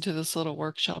just listened to this little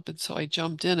workshop, and so I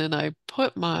jumped in and I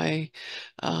put my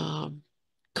um,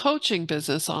 coaching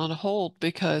business on hold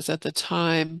because at the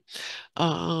time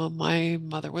my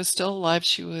mother was still alive.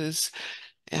 She was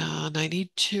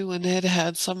 92 and had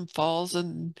had some falls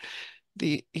and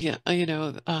we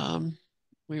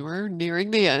were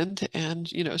nearing the end and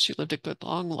she lived a good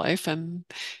long life and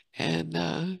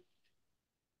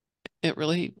it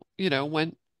really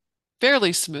went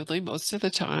fairly smoothly most of the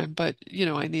time, but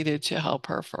I needed to help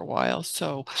her for a while,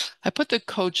 so I put the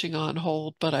coaching on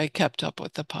hold, but I kept up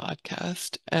with the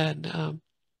podcast and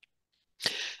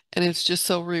it's just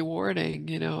so rewarding.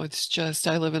 It's just,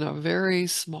 I live in a very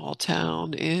small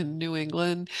town in New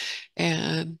England,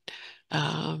 and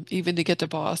even to get to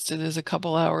Boston is a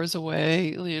couple hours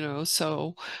away,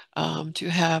 so to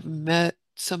have met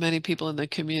so many people in the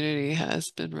community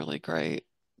has been really great.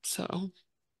 So,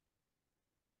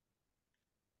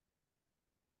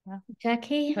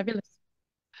 Jackie? Fabulous.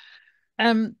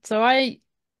 So I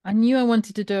knew I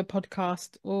wanted to do a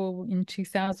podcast all in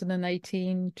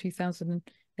 2018,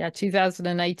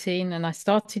 2018, and I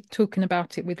started talking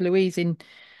about it with Louise in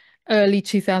early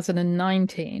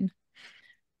 2019.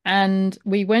 And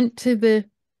we went to the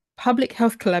public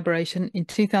health collaboration in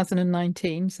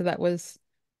 2019, so that was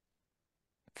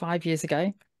 5 years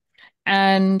ago.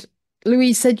 And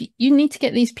Louise said, you need to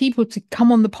get these people to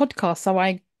come on the podcast. So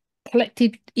I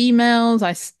collected emails.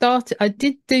 I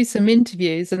did do some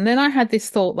interviews. And then I had this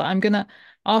thought that I'm going to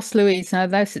ask Louise,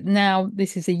 now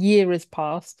this is a year has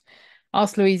passed,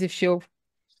 ask Louise if she'll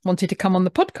wanted to come on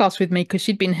the podcast with me because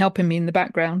she'd been helping me in the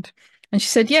background. And she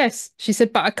said, yes. She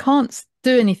said, but I can't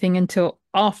do anything until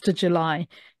after July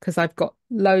because I've got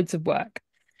loads of work.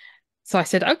 So I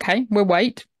said, okay, we'll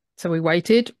wait. So we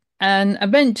waited and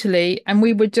eventually, and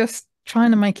we were just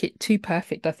trying to make it too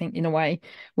perfect, I think, in a way.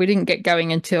 We didn't get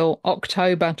going until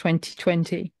October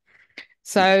 2020.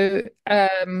 So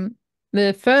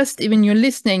the first, even you're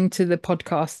listening to the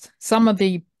podcast, some of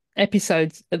the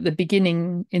episodes at the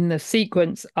beginning in the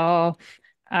sequence are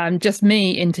just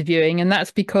me interviewing, and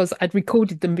that's because I'd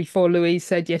recorded them before Louise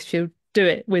said yes, she'll do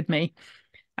it with me.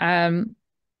 And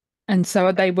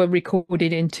so they were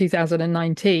recorded in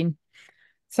 2019.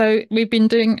 So we've been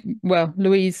doing, well,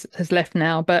 Louise has left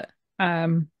now, but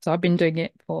so I've been doing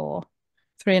it for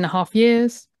 3.5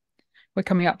 years. We're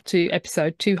coming up to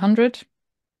episode 200.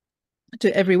 I do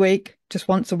it every week, just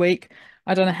once a week.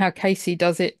 I don't know how Casey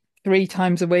does it 3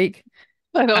 times a week.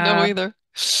 I don't know either.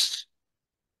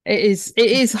 It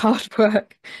is hard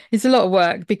work. It's a lot of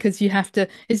work because you have to,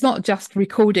 it's not just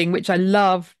recording, which I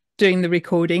love doing the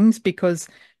recordings because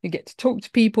you get to talk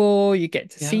to people, you get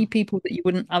to see people that you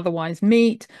wouldn't otherwise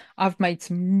meet. I've made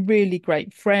some really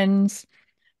great friends.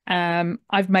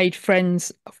 I've made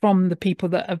friends from the people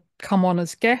that have come on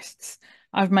as guests.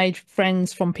 I've made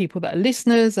friends from people that are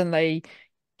listeners and they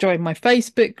join my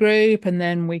Facebook group and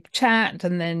then we chat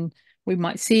and then we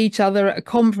might see each other at a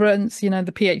conference, the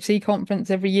PHC conference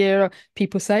every year.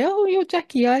 People say, oh, you're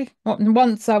Jackie.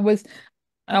 Once I was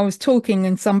talking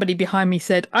and somebody behind me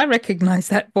said, I recognize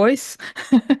that voice.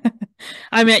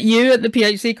 I met you at the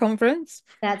PHC conference.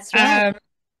 That's right.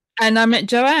 And I met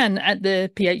Joanne at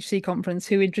the PHC conference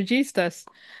who introduced us.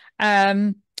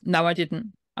 No, I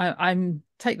didn't. I'm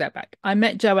take that back. I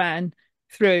met Joanne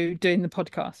through doing the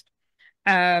podcast.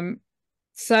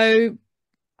 So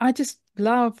I just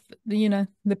love the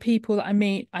people that I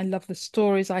meet. I love the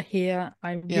stories I hear.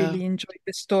 I really enjoy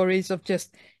the stories of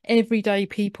just everyday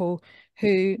people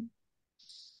who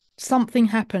something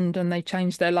happened and they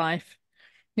changed their life.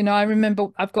 I remember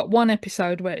I've got one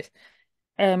episode where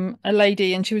a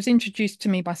lady, and she was introduced to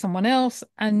me by someone else,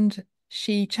 and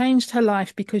she changed her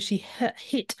life because she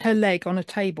hit her leg on a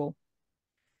table.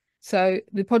 So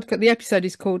the episode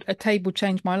is called "A Table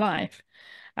Changed My Life."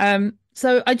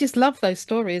 So I just love those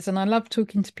stories, and I love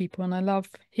talking to people, and I love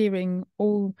hearing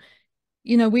all.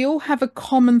 We all have a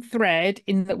common thread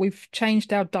in that we've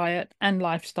changed our diet and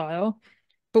lifestyle,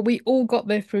 but we all got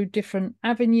there through different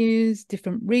avenues,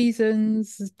 different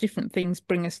reasons, different things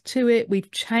bring us to it. We've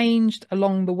changed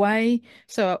along the way.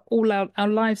 So all our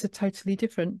lives are totally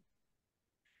different.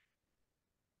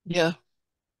 Yeah.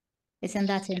 Isn't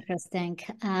that interesting?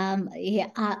 Yeah,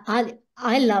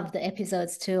 I love the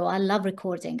episodes too. I love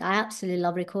recording. I absolutely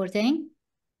love recording,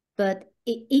 but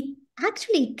it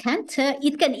actually can turn.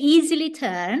 It can easily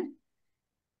turn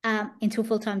into a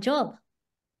full-time job.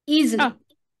 Easily,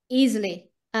 easily.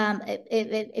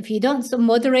 If you don't so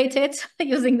moderate it,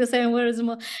 using the same words,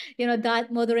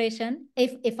 diet moderation.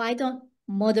 If I don't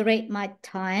moderate my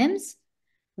times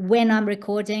when I'm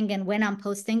recording and when I'm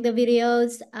posting the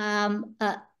videos,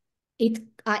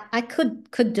 I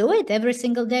could do it every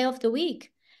single day of the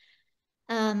week,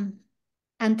 and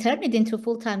turn it into a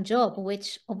full-time job,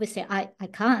 which obviously I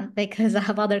can't because I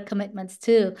have other commitments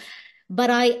too. But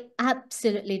I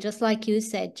absolutely, just like you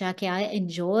said, Jackie, I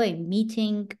enjoy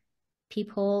meeting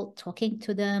people, talking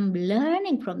to them,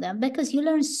 learning from them, because you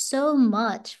learn so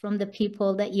much from the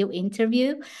people that you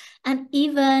interview, and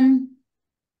even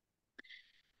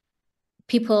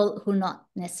people who are not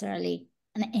necessarily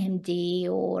an MD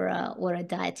or a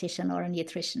dietitian or a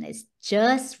nutritionist,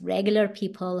 just regular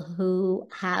people who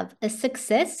have a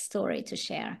success story to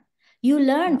share. You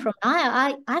learn from.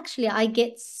 I actually I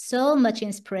get so much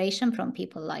inspiration from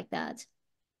people like that.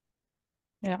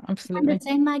 Yeah, And absolutely. the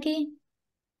same, Maggie?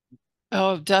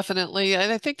 Oh, definitely.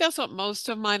 And I think that's what most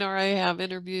of mine are. I have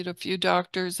interviewed a few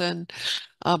doctors and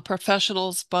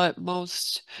professionals, but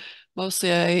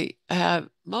mostly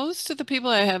most of the people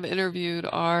I have interviewed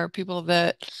are people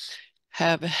that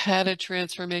have had a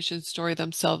transformation story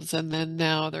themselves, and then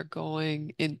now they're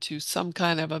going into some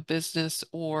kind of a business,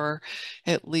 or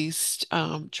at least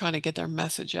trying to get their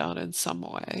message out in some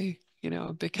way,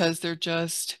 because they're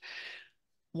just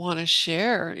want to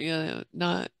share,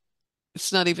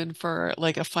 it's not even for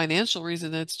like a financial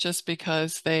reason. It's just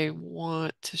because they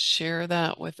want to share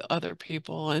that with other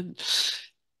people and,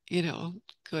 you know,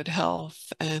 good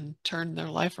health and turn their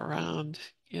life around.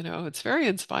 It's very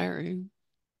inspiring.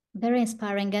 Very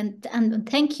inspiring, and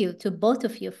thank you to both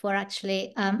of you for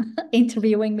actually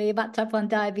interviewing me about type 1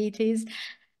 diabetes.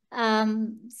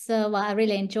 So I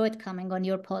really enjoyed coming on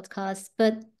your podcast.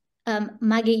 But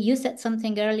Maggie, you said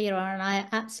something earlier on, and I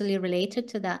absolutely related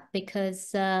to that,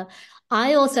 because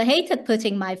I also hated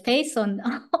putting my face on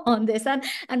on this, and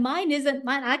mine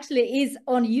actually is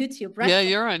on YouTube right Yeah, from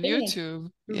you're the on beginning.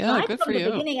 YouTube. Yeah, Right good for from the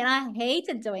you. beginning, and I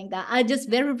hated doing that. I just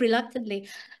very reluctantly,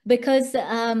 because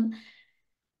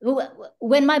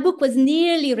when my book was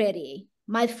nearly ready,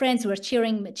 my friends were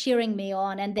cheering me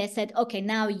on, and they said, "Okay,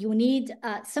 now you need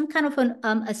some kind of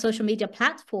a social media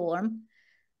platform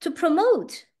to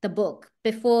promote the book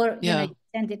before Yeah. you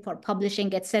send it for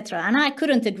publishing, etc." And I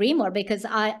couldn't agree more, because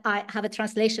I have a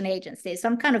translation agency, so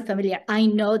I'm kind of familiar. I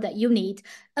know that you need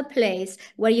a place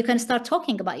where you can start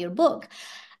talking about your book.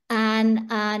 And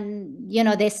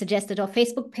they suggested a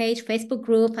Facebook page, Facebook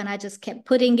group, and I just kept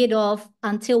putting it off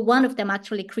until one of them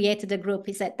actually created a group.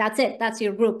 He said, "That's it, that's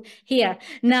your group, here,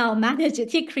 now manage it."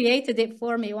 He created it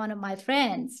for me, one of my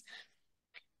friends.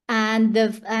 And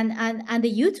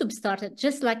the YouTube started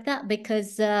just like that,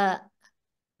 because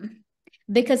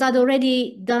I'd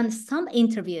already done some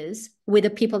interviews with the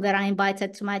people that I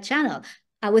invited to my channel.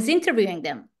 I was interviewing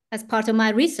them as part of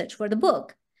my research for the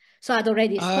book. So I'd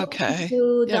already spoken Okay.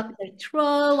 to Yep. Dr.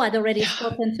 Tro, I'd already Yeah.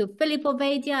 spoken to Philip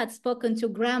Ovadia, I'd spoken to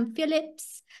Graham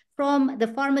Phillips, from the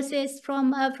pharmacist from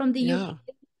the UK,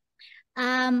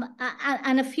 Yeah.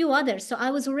 and a few others. So I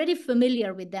was already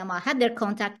familiar with them. I had their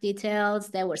contact details.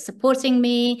 They were supporting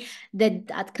me.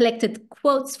 I'd collected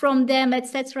quotes from them,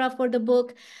 etc., for the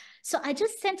book. So I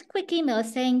just sent a quick email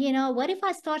saying, what if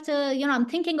I start I'm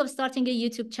thinking of starting a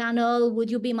YouTube channel.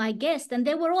 Would you be my guest? And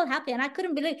they were all happy. And I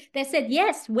couldn't believe, they said,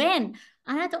 yes, when?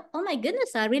 And I thought, oh my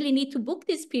goodness, I really need to book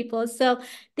these people. So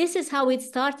this is how it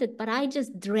started. But I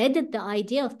just dreaded the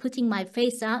idea of putting my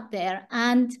face out there.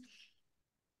 And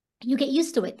you get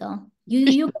used to it, though.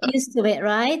 You get used to it,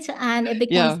 right? And it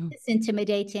becomes Yeah. less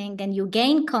intimidating, and you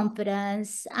gain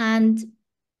confidence. And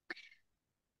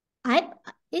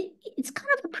it's kind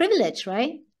of a privilege,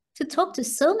 right? To talk to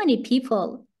so many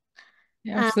people.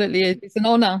 Yeah, absolutely. It's an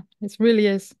honor. It really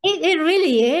is. It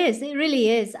really is. It really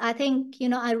is. I think,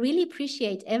 I really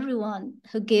appreciate everyone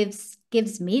who gives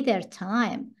me their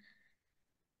time.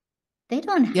 They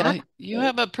don't have Yeah, you to.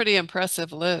 have a pretty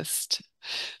impressive list.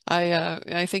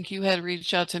 I think you had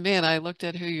reached out to me and I looked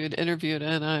at who you had interviewed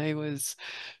and I was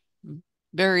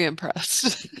very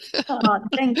impressed. Oh,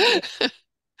 thank you.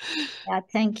 Yeah,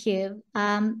 thank you.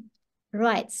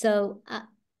 Right. So,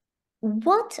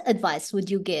 what advice would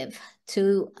you give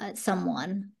to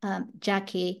someone,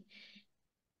 Jackie,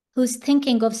 who's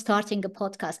thinking of starting a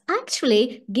podcast?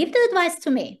 Actually, give the advice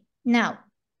to me. Now,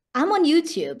 I'm on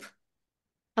YouTube.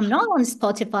 I'm not on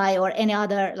Spotify or any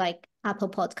other like Apple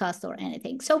podcast or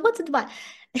anything. So what's advice?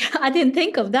 I didn't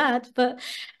think of that, but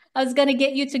I was going to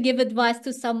get you to give advice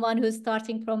to someone who's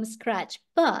starting from scratch.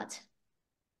 But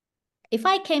if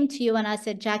I came to you and I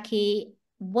said, Jackie,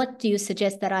 what do you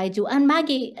suggest that I do? And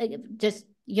Maggie, just,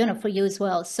 for you as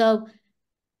well. So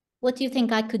what do you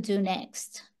think I could do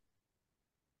next?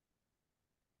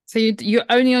 So you're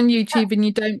only on YouTube and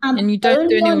you don't I'm do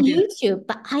only any on audio. YouTube,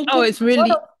 but I Oh, get it's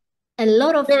really a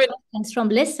lot of you're in- questions from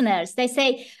listeners. They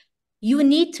say, you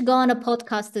need to go on a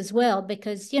podcast as well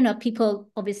because, people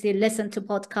obviously listen to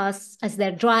podcasts as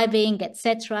they're driving,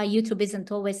 etc. YouTube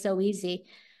isn't always so easy.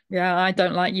 Yeah, I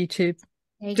don't like YouTube.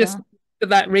 There you Just go. for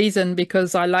that reason,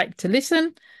 because I like to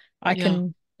listen. I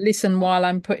can listen while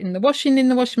I'm putting the washing in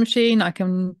the washing machine. I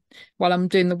can while I'm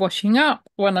doing the washing up,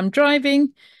 when I'm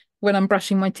driving, when I'm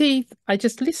brushing my teeth. I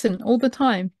just listen all the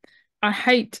time. I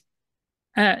hate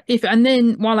and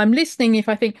then while I'm listening, if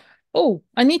I think, oh,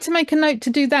 I need to make a note to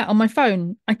do that on my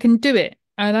phone, I can do it.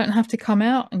 I don't have to come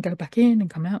out and go back in and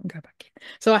come out and go back in.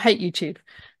 So I hate YouTube.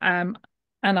 And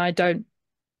I don't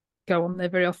go on there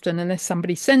very often unless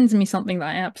somebody sends me something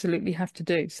that I absolutely have to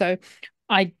do. So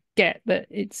I get that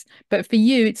but for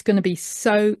you, it's going to be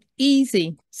so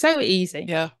easy. So easy.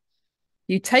 Yeah.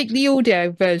 You take the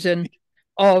audio version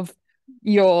of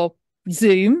your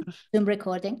Zoom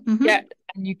Recording.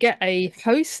 and you get a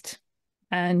host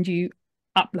and you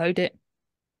upload it.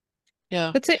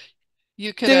 Yeah. That's it.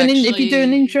 You could if you do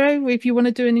an intro, if you want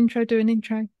to do an intro, do an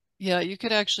intro. Yeah, you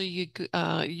could actually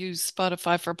use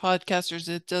Spotify for podcasters.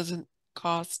 It doesn't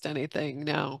cost anything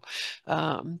now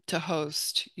to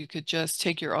host. You could just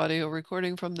take your audio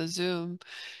recording from the Zoom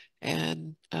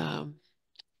and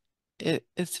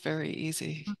it's very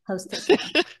easy. Host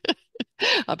it.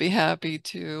 I'll be happy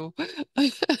to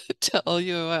tell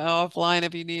you offline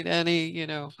if you need any,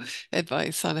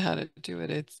 advice on how to do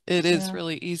it. It is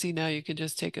really easy now. You can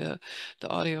just take the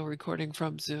audio recording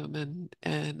from Zoom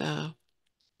and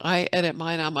I edit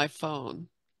mine on my phone.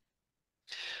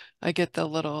 I get the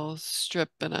little strip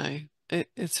and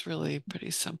it's really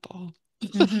pretty simple.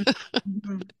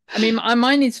 I mean,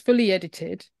 mine is fully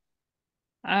edited.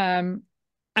 And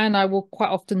I will quite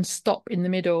often stop in the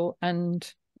middle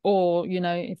or,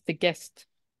 if the guest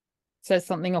says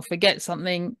something or forgets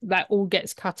something, that all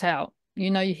gets cut out.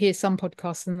 You hear some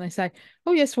podcasts and they say,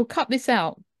 oh, yes, we'll cut this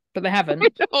out, but they haven't.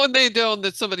 Oh, and they don't,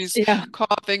 that somebody's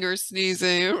coughing or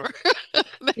sneezing.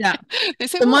 They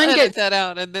say, so we'll mine edit that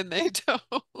out, and then they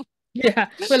don't. Yeah,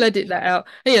 we'll edit that out.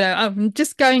 I'm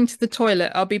just going to the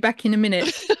toilet. I'll be back in a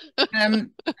minute.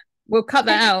 We'll cut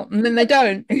that out, and then they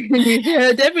don't. And you've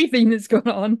heard everything that's gone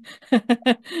on.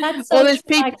 That's so there's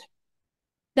people.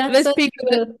 That's so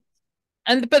people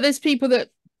but there's people that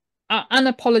are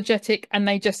unapologetic and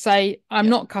they just say, I'm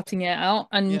not cutting it out.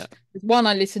 And there's one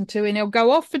I listen to and he'll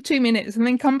go off for 2 minutes and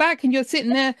then come back and you're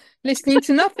sitting there listening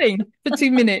to nothing for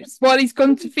 2 minutes while he's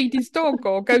gone to feed his dog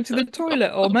or go to the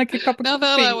toilet or make a cup of coffee.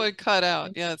 Now that I would cut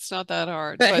out. Yeah, it's not that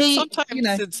hard. But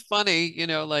sometimes it's funny,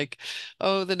 like,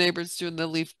 oh, the neighbor's doing the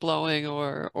leaf blowing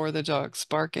or the dog's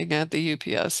barking at the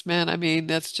UPS. Man, I mean,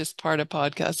 that's just part of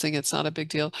podcasting. It's not a big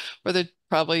deal. Or they're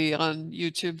probably on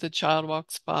YouTube, the child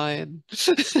walks by and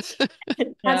that's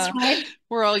right.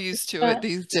 We're all used to it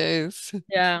these days.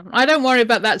 Yeah, I don't worry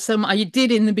about that so much. I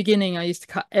did in the beginning. I used to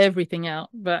cut everything out,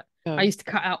 but I used to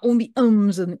cut out all the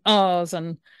ums and ahs,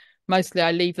 and mostly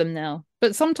I leave them now.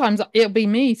 But sometimes it'll be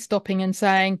me stopping and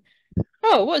saying,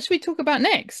 oh, what should we talk about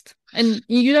next? And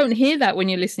you don't hear that when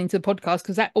you're listening to the podcast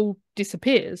because that all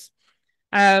disappears.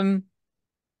 So,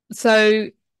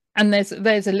 and there's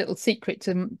a little secret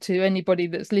to anybody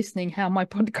that's listening how my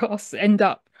podcasts end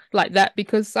up like that,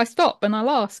 because I stop and I'll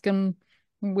ask and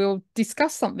we'll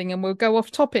discuss something and we'll go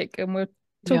off topic and we'll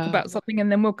talk about something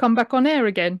and then we'll come back on air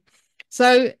again.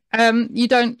 So you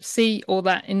don't see all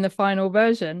that in the final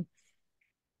version.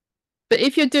 But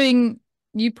if you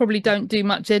probably don't do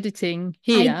much editing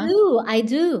here. I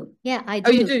do. Yeah, I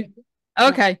do. Oh, you do?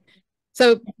 Okay.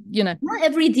 So, not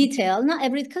every detail,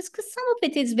 because some of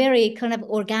it is very kind of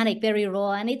organic, very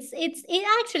raw, and it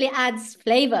actually adds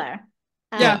flavor.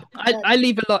 Yeah, I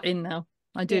leave a lot in now.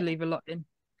 I do leave a lot in.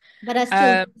 But I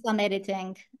still do some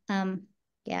editing.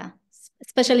 Yeah,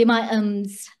 especially my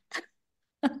ums.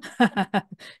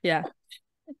 Yeah.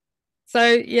 So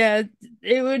yeah,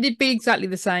 it would be exactly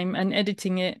the same. And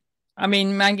editing it, I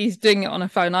mean, Maggie's doing it on her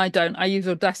phone. I don't. I use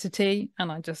Audacity,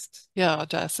 and I just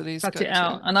Audacity's cut good it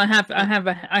out. too. And I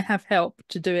have help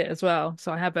to do it as well.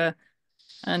 So I have an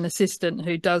assistant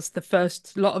who does the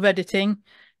first lot of editing,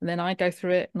 and then I go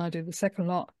through it and I do the second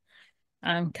lot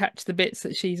and catch the bits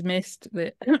that she's missed,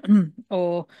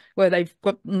 or where they've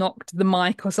got knocked the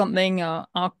mic or something.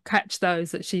 I'll catch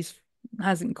those that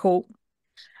hasn't caught.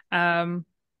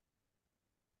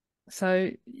 So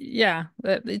yeah,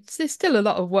 it's still a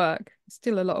lot of work. It's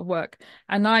still a lot of work.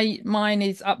 And mine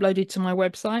is uploaded to my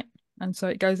website, and so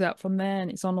it goes out from there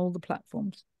and it's on all the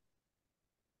platforms.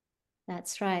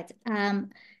 That's right.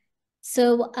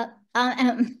 So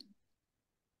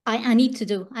I need to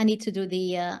do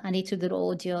the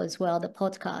audio as well, the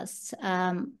podcasts.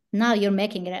 Now you're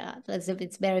making it out as if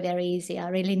it's very, very easy. I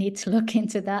really need to look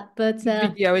into that. But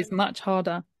Video is much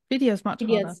harder. Video is much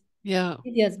harder. Yeah.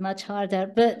 Video is much harder.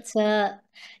 But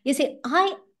you see,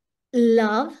 I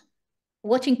love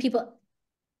watching people.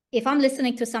 If I'm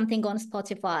listening to something on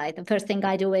Spotify, the first thing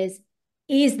I do is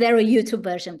there a YouTube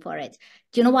version for it?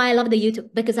 Do you know why I love the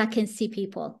YouTube? Because I can see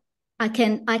people.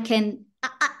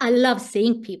 I love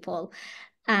seeing people.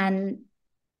 And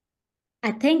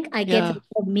I think I get Yeah.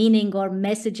 more meaning or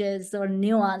messages or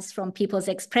nuance from people's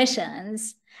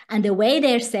expressions and the way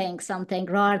they're saying something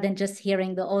rather than just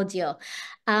hearing the audio.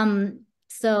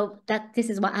 So this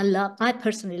is what I love. I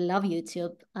personally love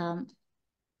YouTube.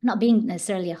 Not being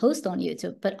necessarily a host on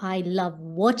YouTube, but I love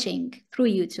watching through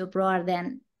YouTube rather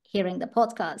than hearing the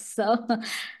podcast.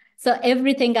 So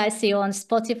everything I see on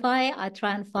Spotify, I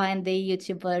try and find the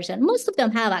YouTube version. Most of them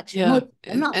have actually, Yeah. most of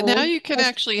them, not And now all. you can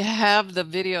actually have the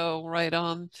video right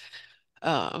on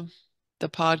the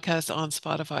podcast on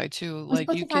Spotify too. On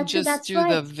Like you can Spotify too, just that's do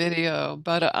the right. video.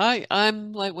 But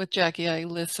I'm like with Jackie, I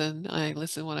listen. I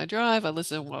listen when I drive, I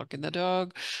listen walking the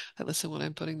dog, I listen when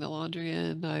I'm putting the laundry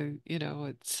in.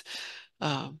 It's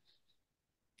um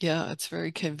yeah, it's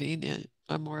very convenient.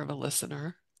 I'm more of a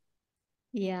listener.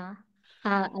 Yeah.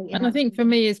 And I Yeah. think for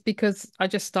me it's because I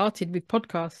just started with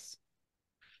podcasts.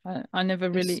 I never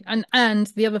Yes. really, and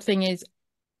the other thing is,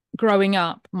 growing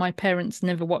up, my parents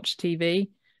never watched TV,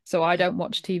 so I don't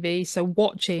watch TV. So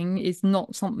watching is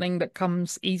not something that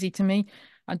comes easy to me.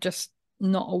 I'm just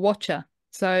not a watcher.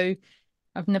 So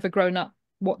I've never grown up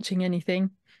watching anything.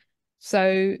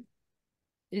 So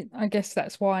I guess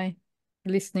that's why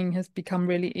listening has become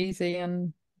really easy,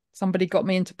 and somebody got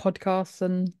me into podcasts,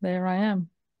 and there I am.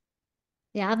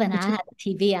 Yeah, I haven't Which is, had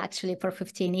TV actually for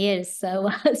 15 years. So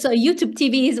so YouTube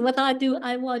TV is what I do.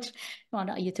 I watch, well,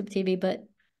 not YouTube TV, but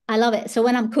I love it. So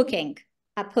when I'm cooking,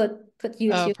 I put Oh,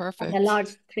 YouTube on the perfect. large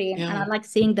screen and I Yeah. like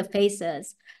seeing the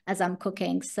faces as I'm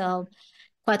cooking. So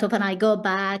quite often I go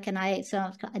back and I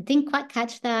didn't quite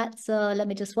catch that. So let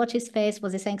me just watch his face.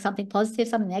 Was he saying something positive,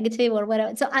 something negative, or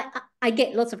whatever? So I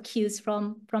get lots of cues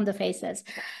from the faces.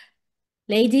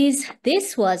 Ladies,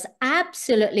 this was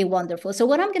absolutely wonderful. So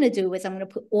what I'm going to do is I'm going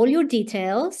to put all your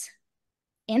details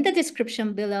in the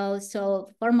description below.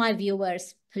 So for my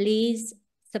viewers, please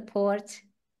support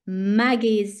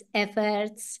Maggie's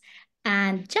efforts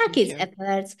and Thank Jackie's you.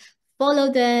 efforts.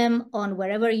 Follow them on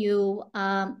wherever you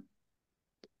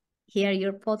hear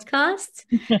your podcasts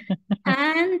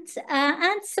and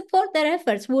support their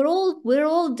efforts. We're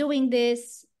all doing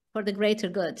this for the greater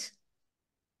good.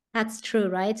 That's true,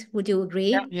 right? Would you yeah,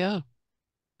 agree? Yeah,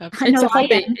 I it's know a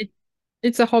absolutely. I hobby. am.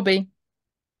 It's a hobby.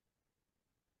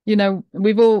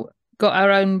 We've all got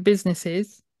our own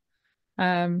businesses.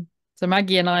 So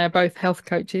Maggie and I are both health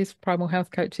coaches, primal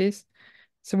health coaches.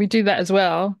 So we do that as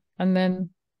well. And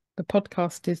then the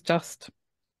podcast is just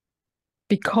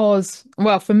because,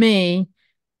 well, for me,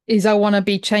 is I want to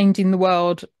be changing the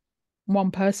world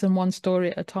one person, one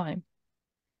story at a time.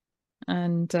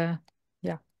 And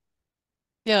yeah,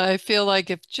 Yeah, I feel like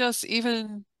if just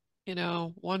even,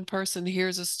 one person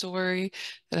hears a story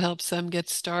that helps them get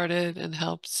started and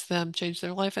helps them change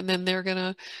their life, and then they're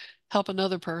gonna help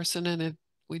another person, and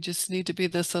we just need to be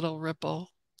this little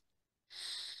ripple.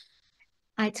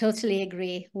 I totally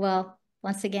agree. Well,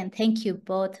 once again, thank you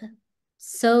both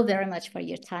so very much for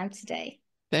your time today.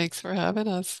 Thanks for having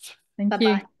us. thank you.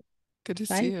 Bye-bye. Good to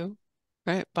see Bye. you.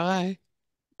 Right, bye.